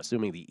 3.0. I'm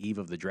assuming the eve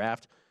of the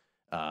draft.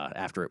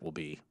 After it will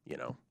be,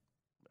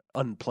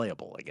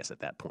 unplayable, I guess, at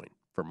that point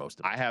for most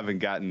of us. I haven't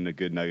gotten a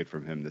good nugget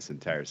from him this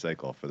entire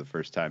cycle for the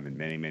first time in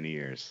many, many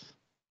years.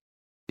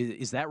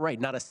 Is that right?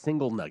 Not a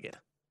single nugget?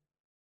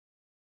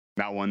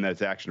 Not one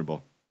that's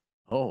actionable.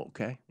 Oh,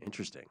 okay.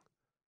 Interesting.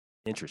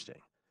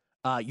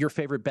 Your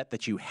favorite bet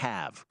that you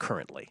have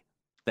currently?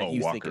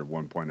 Walker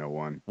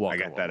 1.01. I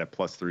got that at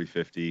plus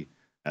 350.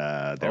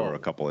 There were a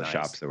couple of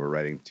shops that were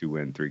writing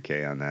 2-win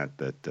 3K on that.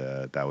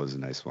 That was a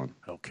nice one.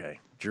 Okay,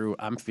 Drew,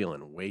 I'm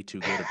feeling way too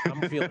good.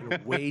 I'm feeling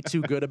way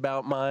too good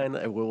about mine.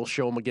 We'll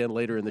show them again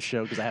later in the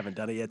show because I haven't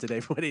done it yet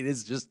today. But it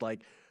is just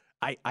like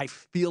I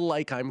feel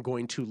like I'm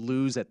going to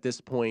lose at this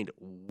point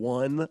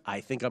 1.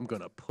 I think I'm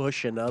going to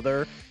push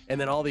another,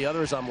 and then all the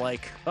others I'm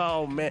like,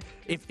 oh man,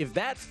 if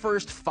that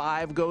first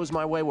 5 goes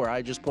my way, where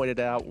I just pointed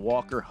out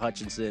Walker,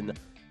 Hutchinson,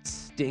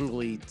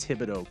 Stingley,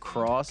 Thibodeau,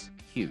 Cross,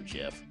 huge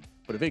if.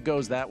 But if it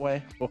goes that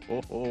way,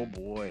 oh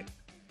boy.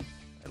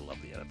 I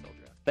love the NFL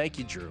draft. Thank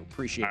you, Drew.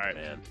 Appreciate it,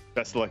 man.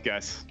 Best of luck,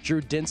 guys.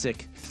 Drew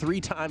Dinsick,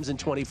 3 times in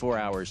 24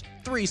 hours,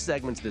 3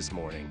 segments this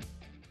morning.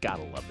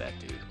 Gotta love that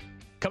dude.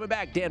 Coming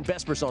back, Dan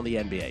Vespers on the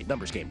NBA.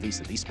 Numbers Game,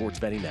 VSiN, the Sports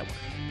Betting Network.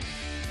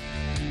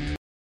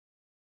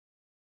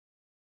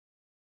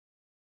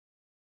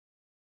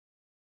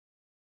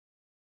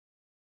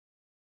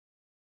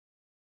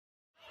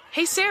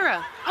 Hey,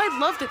 Sarah, I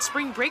love that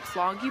spring break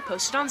vlog you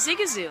posted on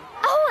Zigazoo.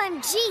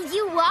 OMG,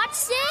 you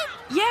watched it?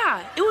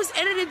 Yeah, it was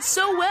edited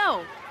so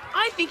well.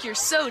 I think you're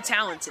so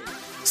talented.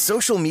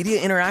 Social media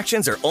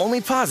interactions are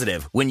only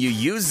positive when you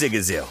use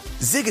Zigazoo.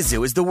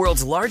 Zigazoo is the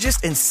world's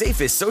largest and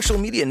safest social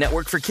media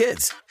network for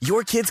kids.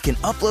 Your kids can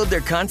upload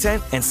their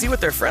content and see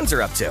what their friends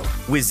are up to.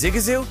 With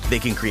Zigazoo, they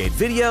can create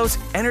videos,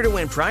 enter to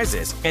win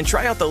prizes, and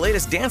try out the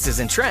latest dances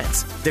and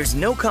trends. There's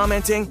no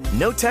commenting,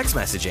 no text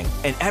messaging,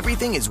 and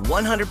everything is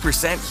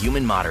 100%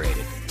 human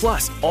moderated.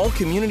 Plus, all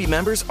community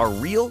members are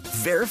real,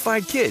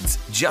 verified kids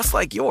just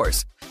like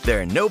yours.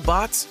 There are no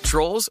bots,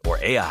 trolls, or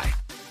AI.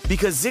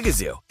 Because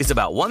Zigazoo is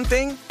about one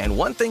thing and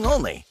one thing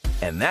only,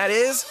 and that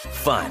is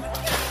fun.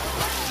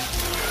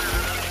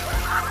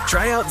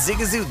 Try out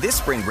Zigazoo this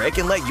spring break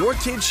and let your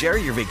kids share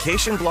your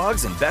vacation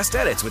blogs and best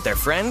edits with their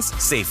friends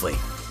safely.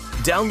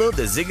 Download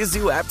the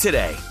Zigazoo app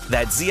today.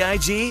 That's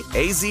Zigazoo.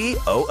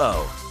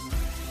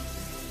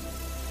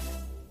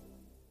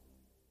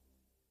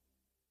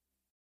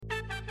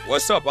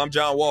 What's up? I'm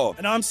John Wall.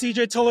 And I'm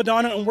CJ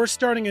Toledano, and we're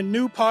starting a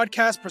new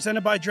podcast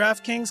presented by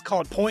DraftKings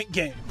called Point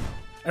Game.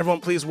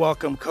 Everyone, please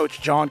welcome Coach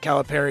John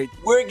Calipari.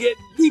 We're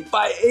getting beat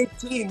by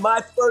 18.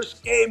 My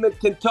first game in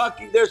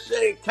Kentucky, they're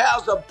saying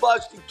Cal's a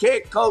bust. He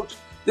can't coach.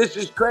 This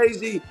is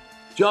crazy.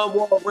 John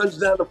Wall runs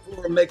down the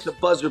floor and makes a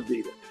buzzer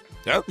beater.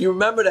 Yep. You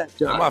remember that,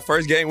 John? That's my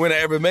first game win I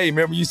ever made.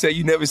 Remember you said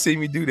you never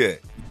seen me do that.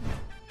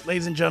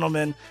 Ladies and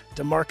gentlemen,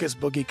 DeMarcus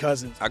Boogie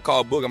Cousins. I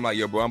called Boog. I'm like,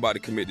 yo, bro, I'm about to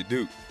commit to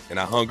Duke. And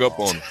I hung up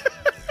on him.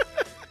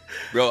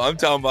 Bro, I'm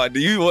talking about, do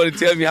you want to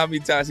tell me how many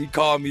times he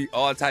called me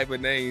all type of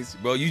names?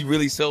 Bro, you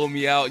really sold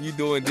me out. You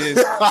doing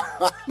this.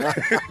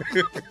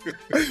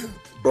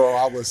 Bro,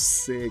 I was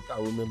sick.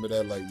 I remember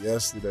that like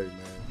yesterday, man.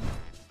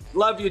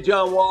 Love you,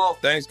 John Wall.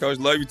 Thanks, Coach.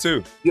 Love you,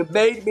 too. You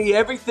made me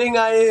everything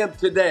I am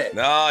today.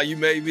 Nah, you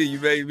made me.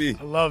 You made me.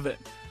 I love it.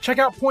 Check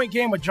out Point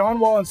Game with John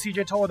Wall and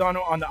CJ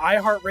Toledano on the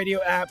iHeartRadio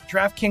app,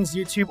 DraftKings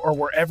YouTube, or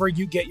wherever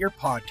you get your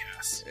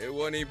podcasts. It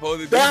wasn't even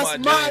supposed to be That's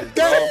my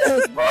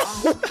dance,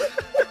 bro.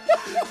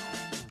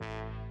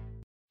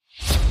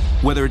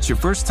 Whether it's your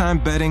first time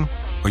betting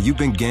or you've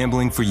been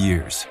gambling for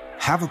years,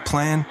 have a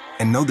plan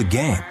and know the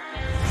game.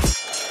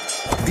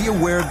 Be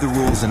aware of the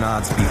rules and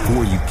odds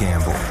before you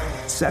gamble.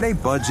 Set a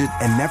budget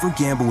and never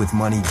gamble with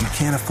money you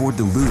can't afford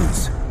to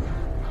lose.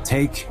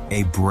 Take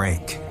a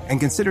break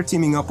and consider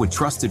teaming up with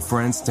trusted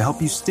friends to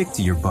help you stick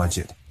to your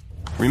budget.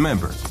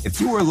 Remember,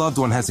 if you or a loved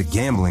one has a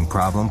gambling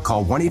problem,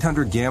 call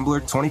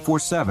 1-800-GAMBLER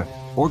 24/7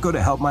 or go to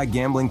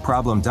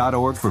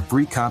helpmygamblingproblem.org for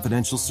free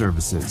confidential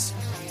services.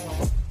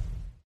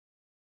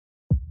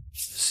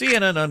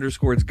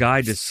 CNN_'s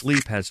Guide to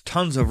Sleep has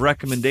tons of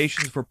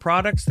recommendations for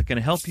products that can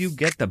help you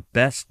get the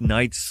best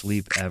night's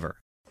sleep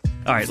ever.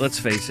 All right, let's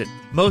face it,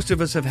 most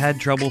of us have had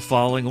trouble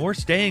falling or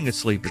staying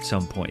asleep at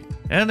some point,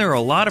 and there are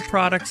a lot of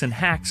products and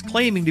hacks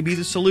claiming to be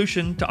the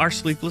solution to our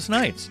sleepless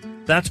nights.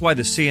 That's why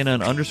the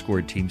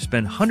CNN_ team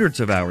spend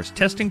hundreds of hours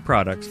testing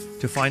products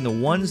to find the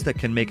ones that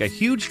can make a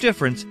huge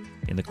difference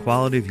in the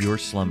quality of your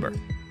slumber.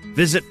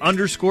 Visit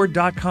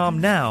underscore.com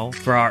now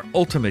for our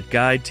ultimate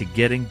guide to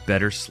getting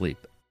better sleep.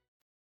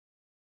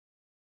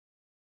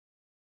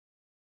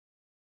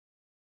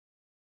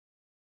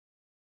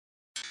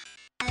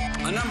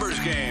 A numbers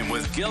game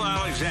with Gil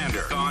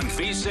Alexander on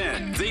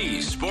VSiN, the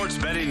Sports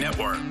Betting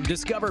Network.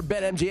 Discover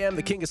BetMGM,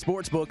 the king of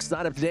sportsbooks.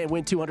 Sign up today and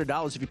win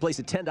 $200 if you place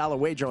a $10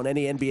 wager on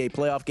any NBA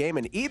playoff game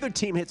and either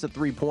team hits a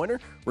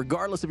three-pointer,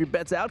 regardless of your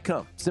bet's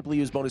outcome. Simply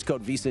use bonus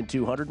code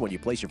VSiN200 when you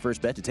place your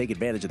first bet to take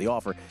advantage of the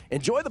offer.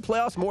 Enjoy the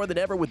playoffs more than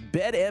ever with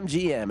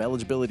BetMGM.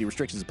 Eligibility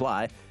restrictions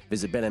apply.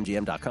 Visit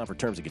BetMGM.com for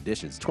terms and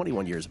conditions.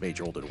 21 years of age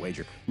or older to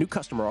wager. New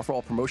customer offer.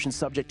 All promotions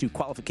subject to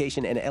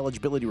qualification and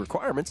eligibility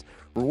requirements.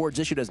 Rewards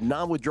issued as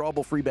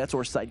non-withdrawable free bets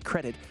or site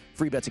credit.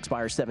 Free bets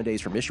expire 7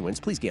 days from issuance.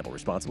 Please gamble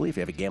responsibly. If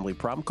you have a gambling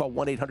problem, call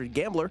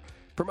 1-800-GAMBLER.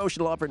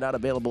 Promotional offer not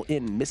available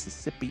in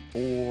Mississippi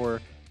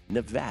or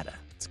Nevada.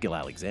 It's Gil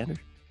Alexander.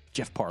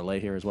 Jeff Parlay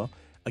here as well.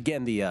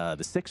 Again, the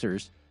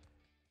Sixers,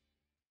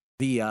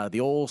 the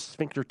old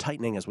sphincter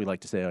tightening, as we like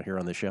to say out here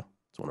on this show.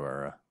 It's one of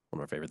our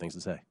favorite things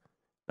to say.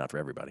 Not for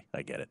everybody.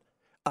 I get it.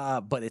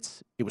 But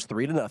it was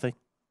 3-0.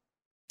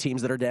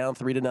 Teams that are down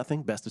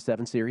 3-0. Best of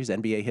 7 series,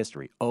 NBA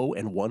history.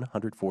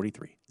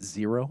 0-143.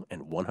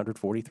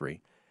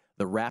 0-143.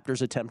 The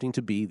Raptors attempting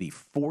to be the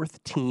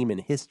fourth team in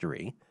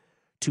history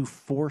to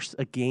force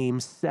a Game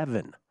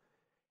 7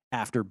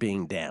 after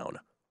being down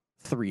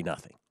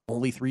 3-0.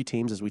 Only 3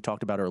 teams, as we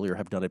talked about earlier,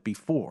 have done it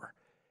before.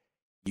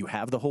 You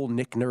have the whole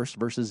Nick Nurse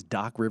versus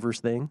Doc Rivers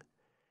thing.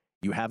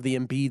 You have the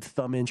Embiid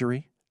thumb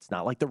injury. It's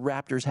not like the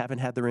Raptors haven't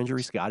had their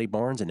injury, Scotty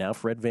Barnes and now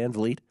Fred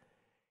VanVleet.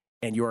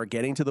 And you are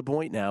getting to the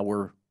point now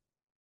where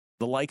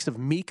the likes of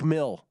Meek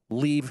Mill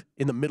leave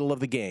in the middle of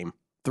the game,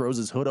 throws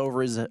his hood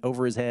over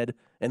his head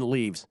and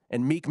leaves.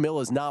 And Meek Mill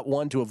is not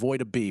one to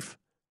avoid a beef.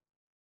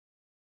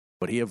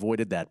 But he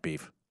avoided that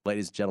beef.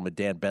 Ladies and gentlemen,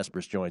 Dan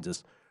Bespers joins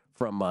us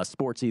from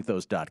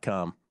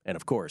sportsethos.com and,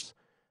 of course,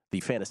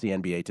 the Fantasy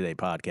NBA Today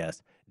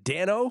podcast.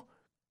 Dano,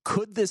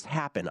 could this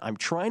happen? I'm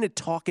trying to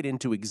talk it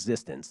into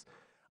existence.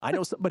 I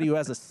know somebody who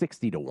has a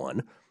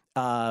 60-1,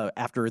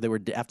 after the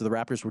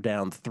Raptors were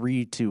down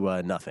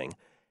 3-0.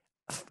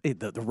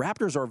 The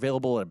Raptors are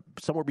available at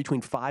somewhere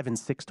between 5 and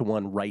 6 to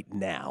 1 right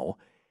now.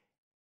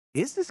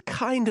 Is this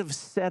kind of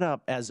set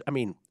up as, I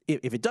mean,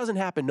 if it doesn't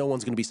happen, no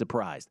one's going to be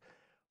surprised.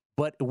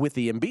 But with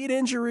the Embiid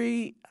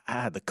injury,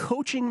 the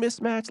coaching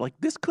mismatch, like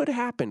this could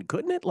happen,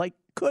 couldn't it? Like,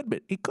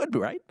 it could be,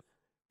 right?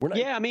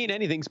 Yeah, I mean,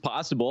 anything's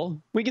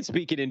possible. We can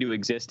speak it into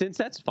existence.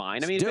 That's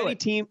fine. I mean, if any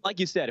team, like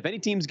you said, if any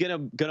team's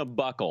gonna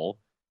buckle,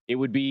 it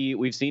would be,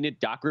 we've seen it,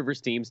 Doc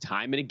Rivers teams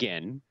time and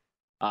again.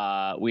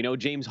 We know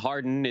James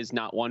Harden is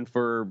not one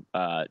for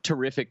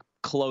terrific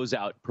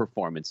closeout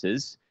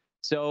performances.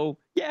 So,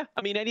 yeah,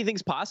 I mean,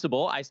 anything's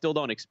possible. I still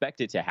don't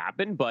expect it to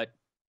happen, but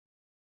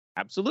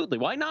absolutely.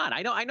 Why not?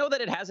 I know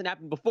that it hasn't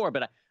happened before,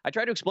 but I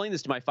try to explain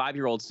this to my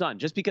 5-year-old son.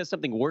 Just because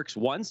something works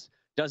once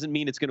doesn't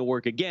mean it's going to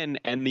work again,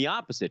 and the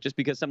opposite. Just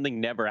because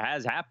something never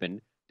has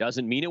happened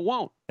doesn't mean it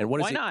won't. And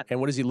why not? And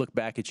what does he look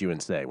back at you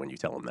and say when you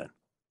tell him that?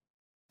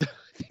 I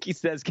think he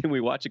says, "Can we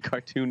watch a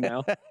cartoon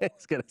now?"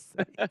 He's going to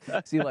say,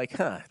 is he like,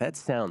 that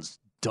sounds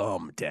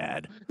dumb,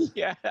 Dad.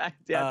 Yeah,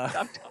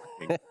 stop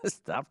talking.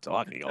 Stop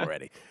talking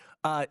already.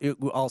 I'll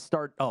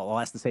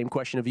ask the same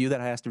question of you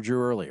that I asked of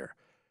Drew earlier.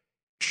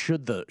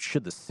 Should the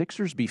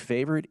Sixers be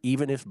favored,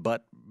 even if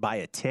but by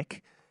a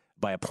tick,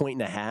 by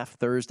 1.5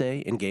 Thursday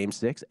in Game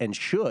 6? And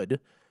should,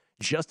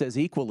 just as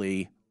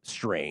equally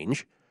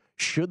strange,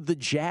 should the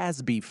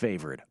Jazz be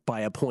favored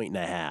by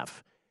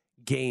 1.5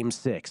 Game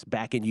 6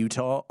 back in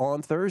Utah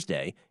on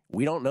Thursday?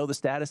 We don't know the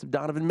status of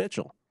Donovan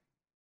Mitchell.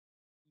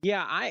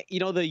 Yeah,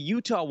 the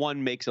Utah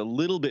one makes a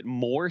little bit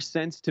more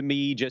sense to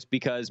me just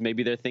because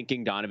maybe they're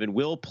thinking Donovan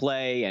will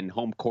play and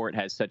home court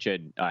has such a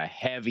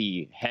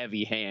heavy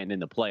hand in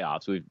the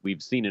playoffs.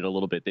 We've seen it a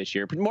little bit this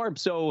year, but more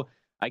so,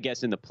 I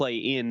guess, in the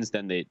play-ins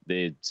than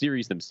the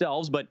series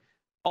themselves, but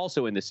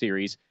also in the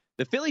series.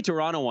 The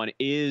Philly-Toronto one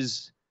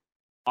is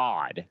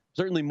odd,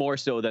 certainly more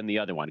so than the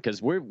other one,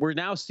 because we're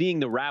now seeing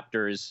the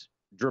Raptors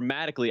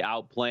dramatically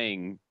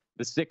outplaying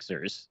the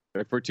Sixers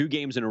for 2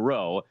 games in a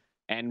row,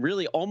 and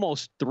really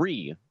almost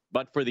 3,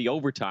 but for the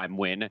overtime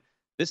win,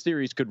 this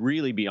series could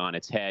really be on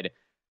its head.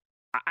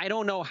 I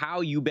don't know how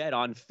you bet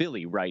on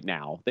Philly right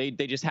now. They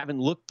just haven't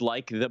looked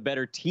like the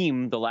better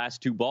team the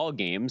last 2 ball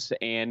games.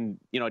 And,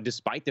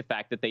 despite the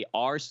fact that they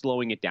are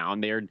slowing it down,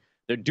 they're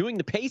doing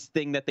the pace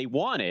thing that they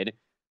wanted,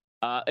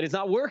 and it's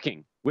not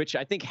working, which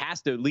I think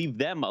has to leave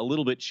them a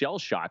little bit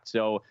shell-shocked.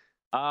 So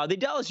the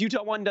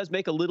Dallas-Utah one does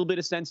make a little bit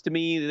of sense to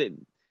me. The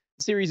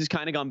series has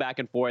kind of gone back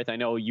and forth. I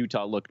know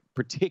Utah looked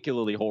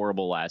particularly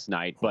horrible last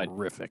night, but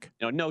horrific.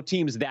 No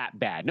team's that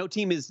bad. No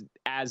team is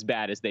as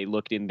bad as they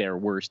looked in their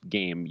worst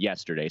game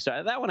yesterday.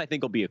 So that one I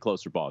think will be a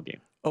closer ball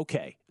game.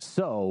 Okay,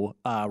 so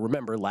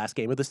remember last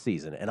game of the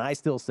season, and I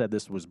still said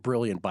this was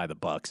brilliant by the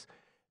Bucks.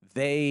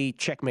 They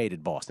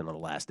checkmated Boston on the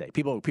last day.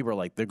 People are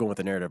like, they're going with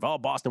the narrative, oh,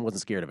 Boston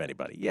wasn't scared of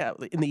anybody. Yeah,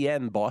 in the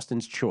end,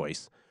 Boston's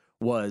choice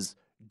was,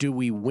 do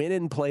we win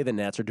and play the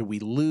Nets, or do we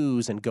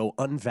lose and go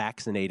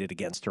unvaccinated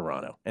against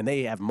Toronto? And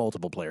they have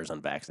multiple players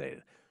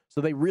unvaccinated.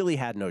 So they really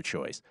had no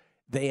choice.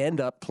 They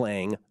end up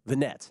playing the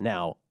Nets.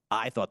 Now,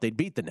 I thought they'd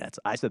beat the Nets.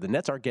 I said the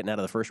Nets aren't getting out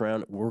of the first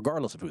round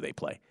regardless of who they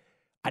play.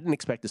 I didn't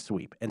expect a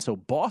sweep. And so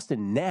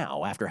Boston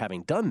now, after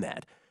having done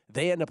that,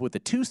 they end up with the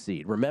 2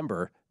 seed.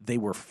 Remember, they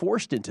were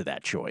forced into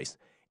that choice.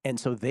 And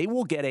so they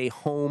will get a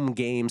home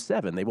Game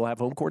 7. They will have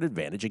home court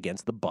advantage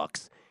against the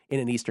Bucks in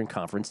an Eastern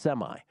Conference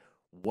semi.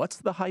 What's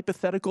the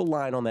hypothetical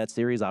line on that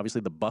series?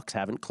 Obviously, the Bucks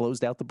haven't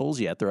closed out the Bulls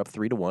yet. They're up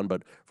 3-1,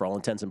 but for all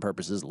intents and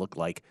purposes, look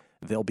like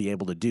they'll be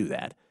able to do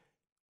that.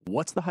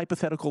 What's the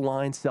hypothetical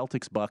line,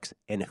 Celtics-Bucks,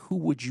 and who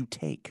would you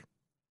take?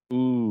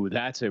 Ooh,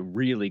 that's a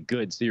really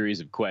good series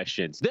of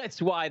questions.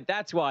 That's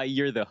why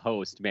you're the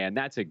host, man.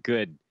 That's a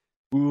good.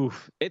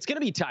 Oof, it's going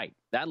to be tight.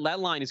 That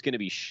line is going to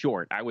be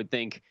short. I would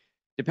think,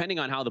 depending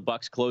on how the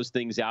Bucks close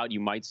things out, you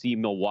might see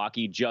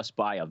Milwaukee just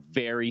by a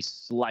very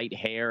slight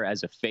hair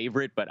as a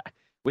favorite, but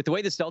with the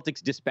way the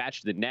Celtics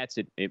dispatched the Nets,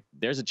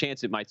 there's a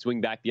chance it might swing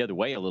back the other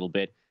way a little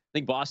bit. I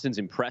think Boston's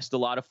impressed a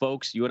lot of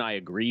folks. You and I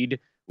agreed.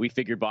 We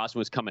figured Boston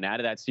was coming out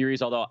of that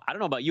series, although I don't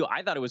know about you.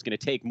 I thought it was going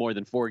to take more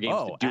than 4 games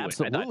to do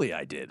absolutely, it.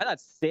 I did. I thought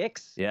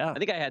 6. Yeah. I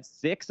think I had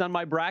 6 on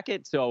my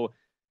bracket. So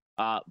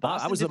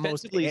Boston was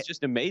defensively is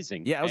just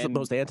amazing. Yeah, I was the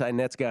most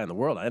anti-Nets guy in the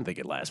world. I didn't think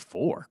it'd last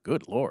 4.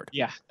 Good Lord.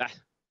 Yeah.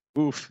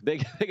 Oof. They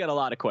got a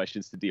lot of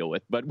questions to deal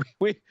with, but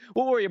we'll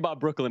worry about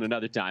Brooklyn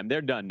another time.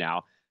 They're done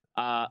now.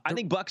 I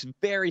think Bucks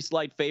very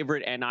slight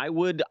favorite, and I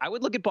would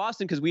look at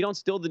Boston because we don't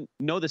still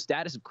know the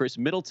status of Chris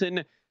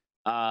Middleton.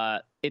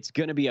 It's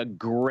going to be a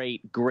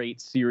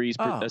great series,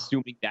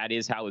 assuming that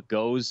is how it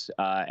goes.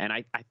 And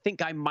I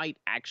think I might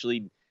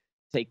actually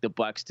take the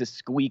Bucks to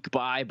squeak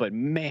by, but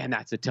man,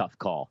 that's a tough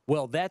call.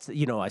 Well,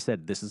 I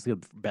said this is the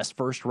best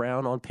first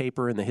round on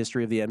paper in the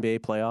history of the NBA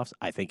playoffs.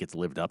 I think it's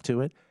lived up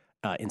to it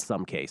in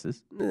some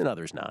cases, in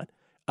others not.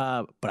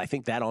 But I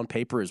think that on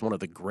paper is one of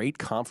the great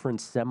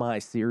conference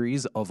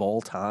semi-series of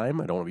all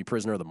time. I don't want to be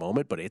prisoner of the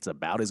moment, but it's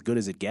about as good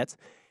as it gets.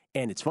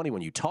 And it's funny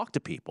when you talk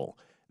to people,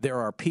 There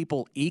are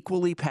people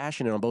equally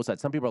passionate on both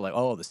sides. Some people are like,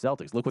 oh, the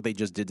Celtics, look what they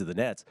just did to the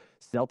Nets.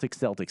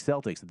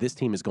 Celtics. This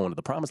team is going to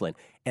the promised land.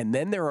 And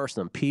then there are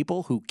some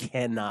people who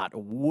cannot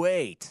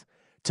wait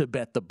to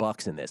bet the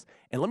Bucks in this.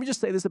 And let me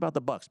just say this about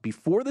the Bucks.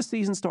 Before the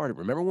season started,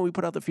 remember when we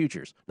put out the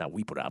futures? Not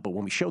we put out, but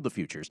when we showed the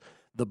futures,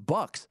 the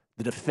Bucks,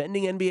 the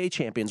defending NBA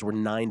champions, were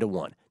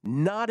 9-1.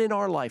 Not in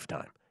our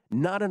lifetime.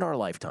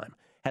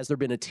 Has there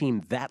been a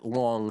team that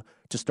long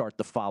to start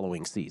the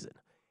following season?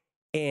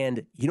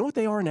 And you know what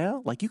they are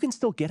now? Like, you can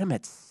still get them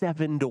at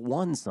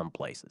 7-1 some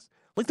places.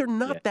 Like, they're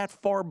not that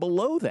far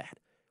below that,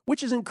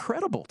 which is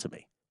incredible to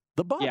me.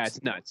 The Bucks. Yeah,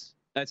 it's nuts.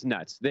 That's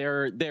nuts.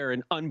 They're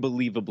an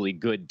unbelievably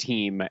good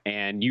team,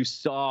 and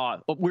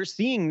we're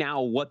seeing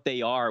now what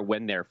they are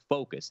when they're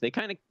focused. They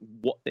kind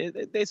of,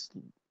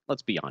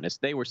 let's be honest,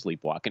 they were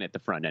sleepwalking at the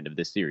front end of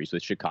this series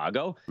with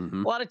Chicago. A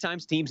lot of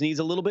times teams needs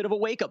a little bit of a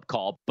wake-up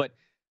call, but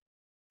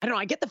I don't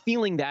know. I get the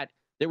feeling that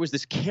there was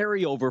this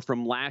carryover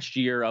from last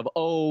year of,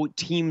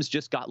 teams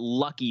just got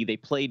lucky. They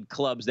played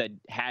clubs that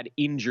had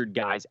injured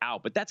guys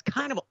out. But that's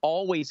kind of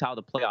always how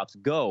the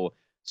playoffs go.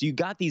 So you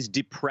got these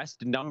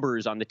depressed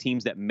numbers on the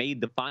teams that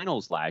made the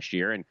finals last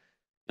year. And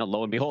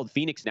lo and behold,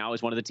 Phoenix now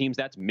is one of the teams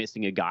that's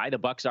missing a guy. The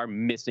Bucks are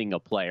missing a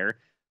player.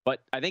 But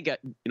I think,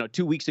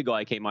 2 weeks ago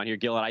I came on here,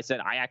 Gil, and I said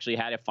I actually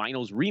had a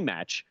finals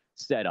rematch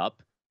set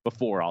up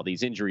before all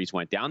these injuries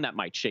went down. That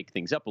might shake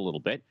things up a little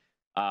bit.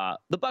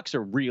 The Bucks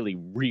are really,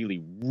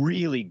 really,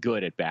 really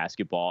good at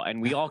basketball, and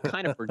we all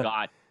kind of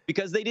forgot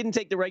because they didn't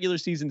take the regular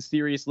season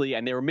seriously,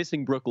 and they were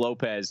missing Brook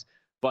Lopez.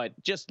 But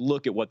just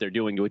look at what they're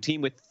doing to a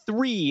team with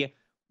 3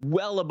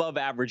 well above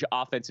average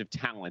offensive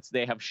talents.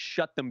 They have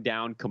shut them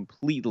down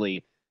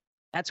completely.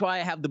 That's why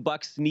I have the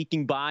Bucks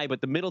sneaking by,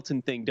 but the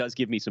Middleton thing does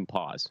give me some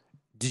pause.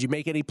 Did you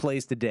make any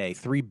plays today?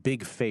 3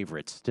 big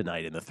favorites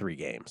tonight in the 3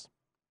 games.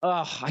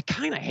 I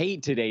kind of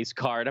hate today's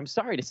card. I'm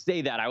sorry to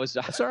say that. I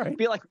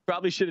feel like we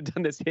probably should have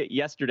done this hit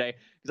yesterday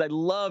because I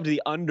loved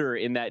the under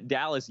in that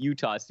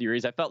Dallas-Utah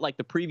series. I felt like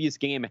the previous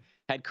game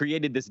had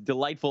created this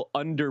delightful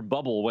under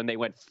bubble when they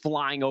went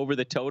flying over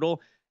the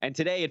total. And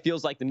today it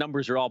feels like the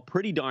numbers are all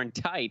pretty darn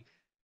tight.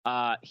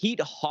 Heat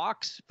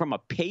Hawks, from a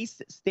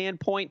pace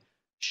standpoint,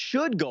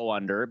 should go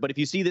under. But if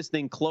you see this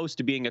thing close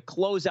to being a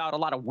closeout, a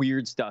lot of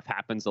weird stuff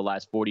happens the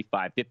last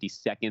 45, 50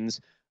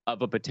 seconds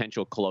of a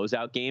potential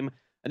closeout game.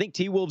 I think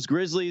T-Wolves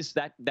Grizzlies,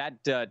 that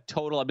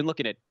total, I've been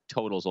looking at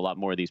totals a lot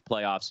more of these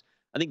playoffs.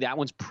 I think that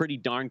one's pretty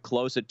darn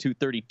close at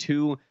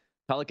 232.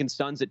 Pelicans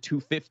Suns at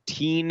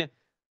 215.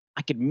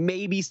 I could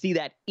maybe see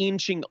that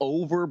inching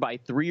over by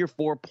 3 or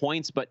 4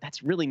 points, but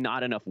that's really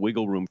not enough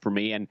wiggle room for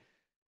me. And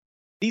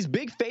these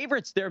big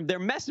favorites, they're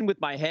messing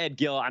with my head,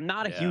 Gil. I'm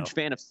not a huge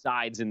fan of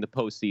sides in the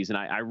postseason.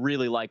 I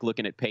really like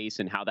looking at pace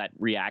and how that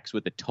reacts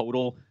with the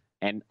total.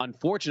 And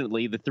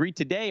unfortunately, the 3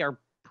 today are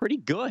pretty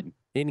good.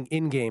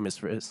 In-game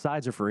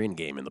sides are for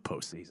in-game in the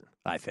postseason,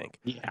 I think.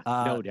 Yeah,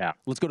 no doubt.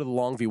 Let's go to the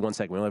long view 1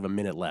 second. We only have a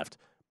minute left.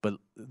 But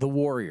the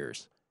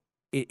Warriors,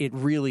 it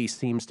really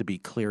seems to be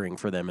clearing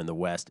for them in the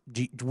West.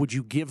 Would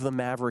you give the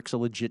Mavericks a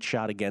legit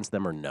shot against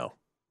them or no?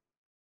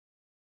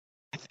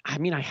 I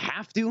mean, I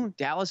have to.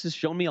 Dallas has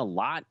shown me a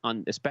lot,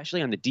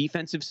 especially on the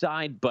defensive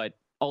side, but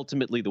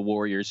ultimately the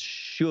Warriors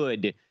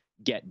should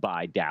get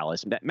by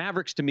Dallas.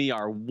 Mavericks, to me,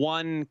 are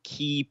one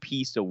key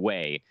piece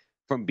away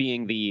from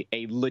being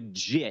a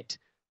legit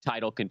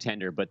title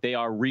contender, but they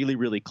are really,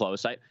 really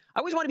close. I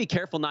always want to be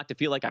careful not to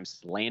feel like I'm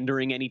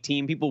slandering any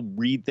team. People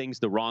read things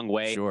the wrong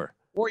way. Sure.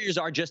 Warriors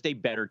are just a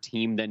better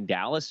team than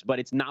Dallas, but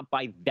it's not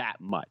by that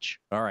much.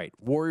 All right.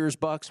 Warriors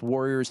Bucks,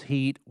 Warriors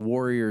Heat,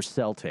 Warriors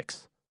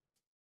Celtics.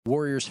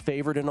 Warriors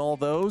favored in all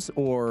those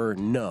or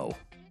no?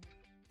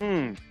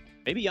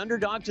 Maybe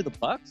underdog to the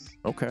Bucks.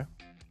 Okay.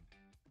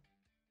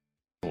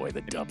 Boy,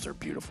 the Dubs are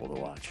beautiful to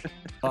watch.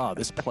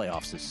 This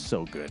playoffs is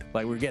so good.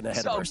 Like, we're getting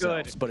ahead of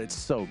ourselves, but it's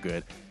so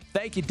good.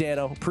 Thank you,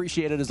 Dano.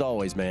 Appreciate it as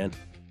always, man.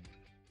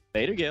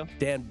 Later, Gil.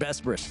 Dan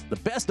Besbris, the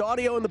best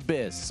audio in the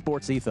biz,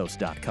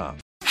 sportsethos.com.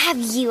 Have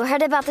you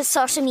heard about the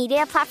social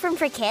media platform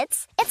for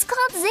kids? It's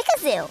called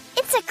Zigazoo.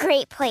 It's a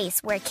great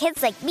place where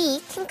kids like me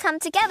can come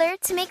together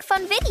to make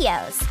fun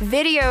videos.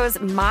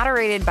 Videos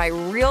moderated by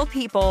real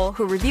people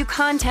who review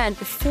content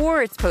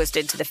before it's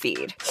posted to the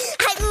feed.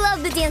 I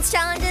love the dance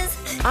challenges.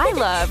 I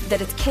love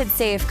that it's Kid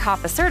Safe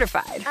COPPA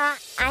certified.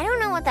 I don't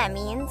know what that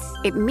means.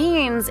 It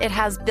means it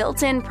has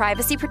built-in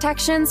privacy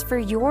protections for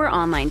your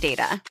online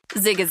data.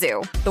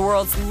 Zigazoo, the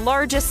world's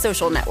largest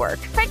social network.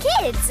 For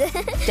kids.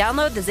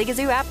 Download the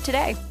Zigazoo app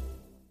today.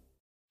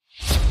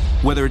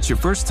 Whether it's your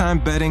first time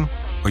betting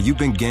or you've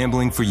been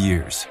gambling for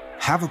years,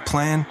 have a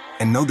plan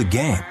and know the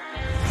game.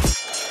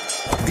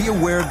 Be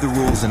aware of the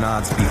rules and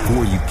odds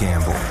before you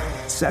gamble.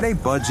 Set a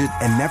budget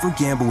and never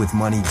gamble with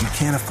money you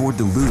can't afford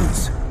to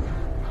lose.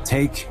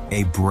 Take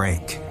a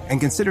break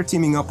and consider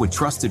teaming up with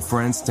trusted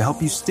friends to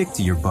help you stick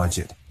to your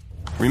budget.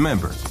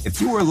 Remember,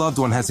 if you or a loved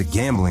one has a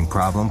gambling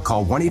problem,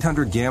 call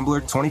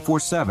 1-800-GAMBLER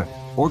 24/7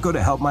 or go to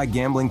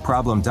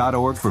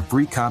helpmygamblingproblem.org for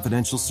free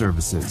confidential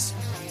services.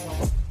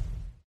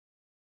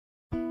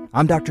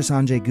 I'm Dr.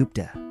 Sanjay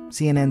Gupta,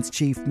 CNN's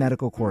chief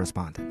medical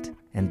correspondent.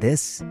 and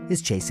this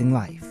is Chasing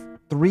Life.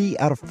 3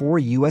 out of 4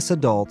 U.S.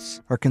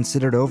 adults are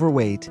considered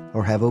overweight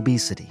or have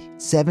obesity.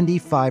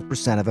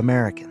 75% of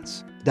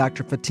Americans.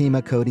 Dr.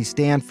 Fatima Cody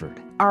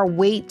Stanford. Our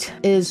weight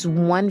is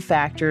one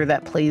factor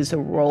that plays a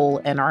role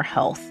in our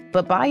health,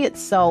 but by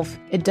itself,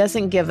 it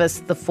doesn't give us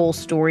the full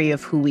story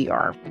of who we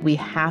are. We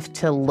have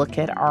to look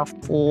at our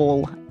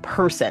full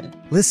person.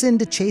 Listen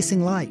to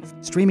Chasing Life,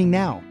 streaming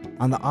now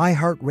on the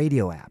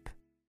iHeartRadio app.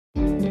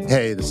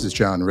 Hey, this is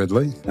John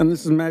Ridley. And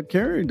this is Matt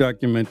Carey,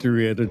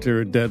 documentary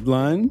editor at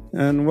Deadline.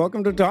 And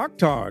welcome to Doc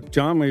Talk.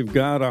 John, we've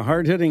got a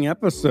hard-hitting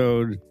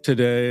episode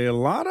today. A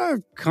lot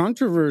of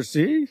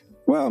controversy.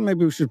 Well,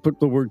 maybe we should put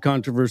the word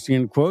controversy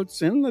in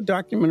quotes in the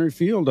documentary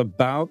field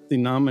about the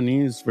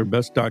nominees for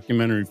Best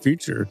Documentary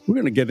Feature. We're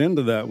going to get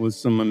into that with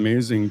some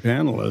amazing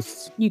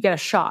panelists. You get a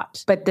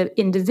shot, but the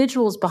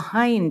individuals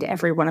behind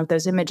every one of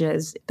those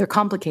images, they're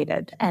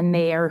complicated and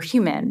they are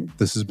human.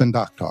 This has been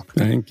Doc Talk.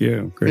 Thank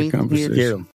you. Great conversation.